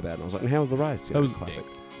route was so bad," and I was like, "And how was the race?" That was classic.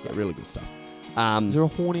 yeah. Yeah, really good stuff. Is there a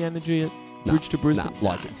horny energy at Bridge to Brisbane?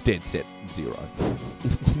 It's dead set 0.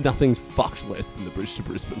 Nothing's fucked less than the Bridge to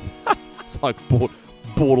Brisbane. It's like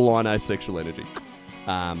borderline asexual energy.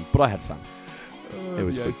 But I had fun. It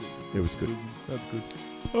was good. It was good. That's good.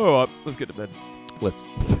 All right, let's get to bed. Let's.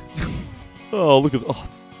 Oh, look at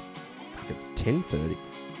it's 10:30.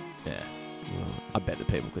 Yeah. I bet the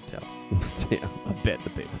people could tell. Yeah. I bet the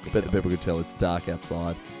people could Bet tell. the people could tell it's dark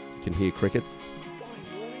outside. You can hear crickets.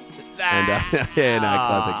 And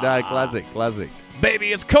classic.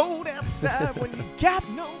 Baby, it's cold outside when you got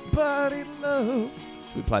nobody to love.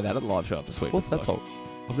 Should we play that at the live show after Sweet? What's that song?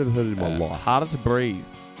 I've never heard it in my life. Harder to Breathe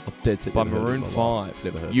I've dead set by never heard it in Maroon my life. 5.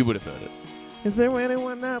 Never heard. You would have heard it. Is there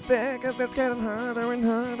anyone out there? Because it's getting harder and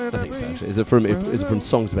harder to I think so. breathe. Actually, is it from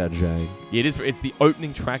Songs About Jane? Yeah, it is. It's the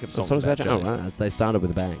opening track of Songs About Jane. Jane. Oh, right. They started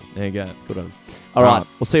with a bang. There you go. Good on. All right.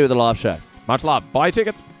 We'll see you at the live show. Much love. Buy your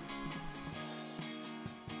tickets.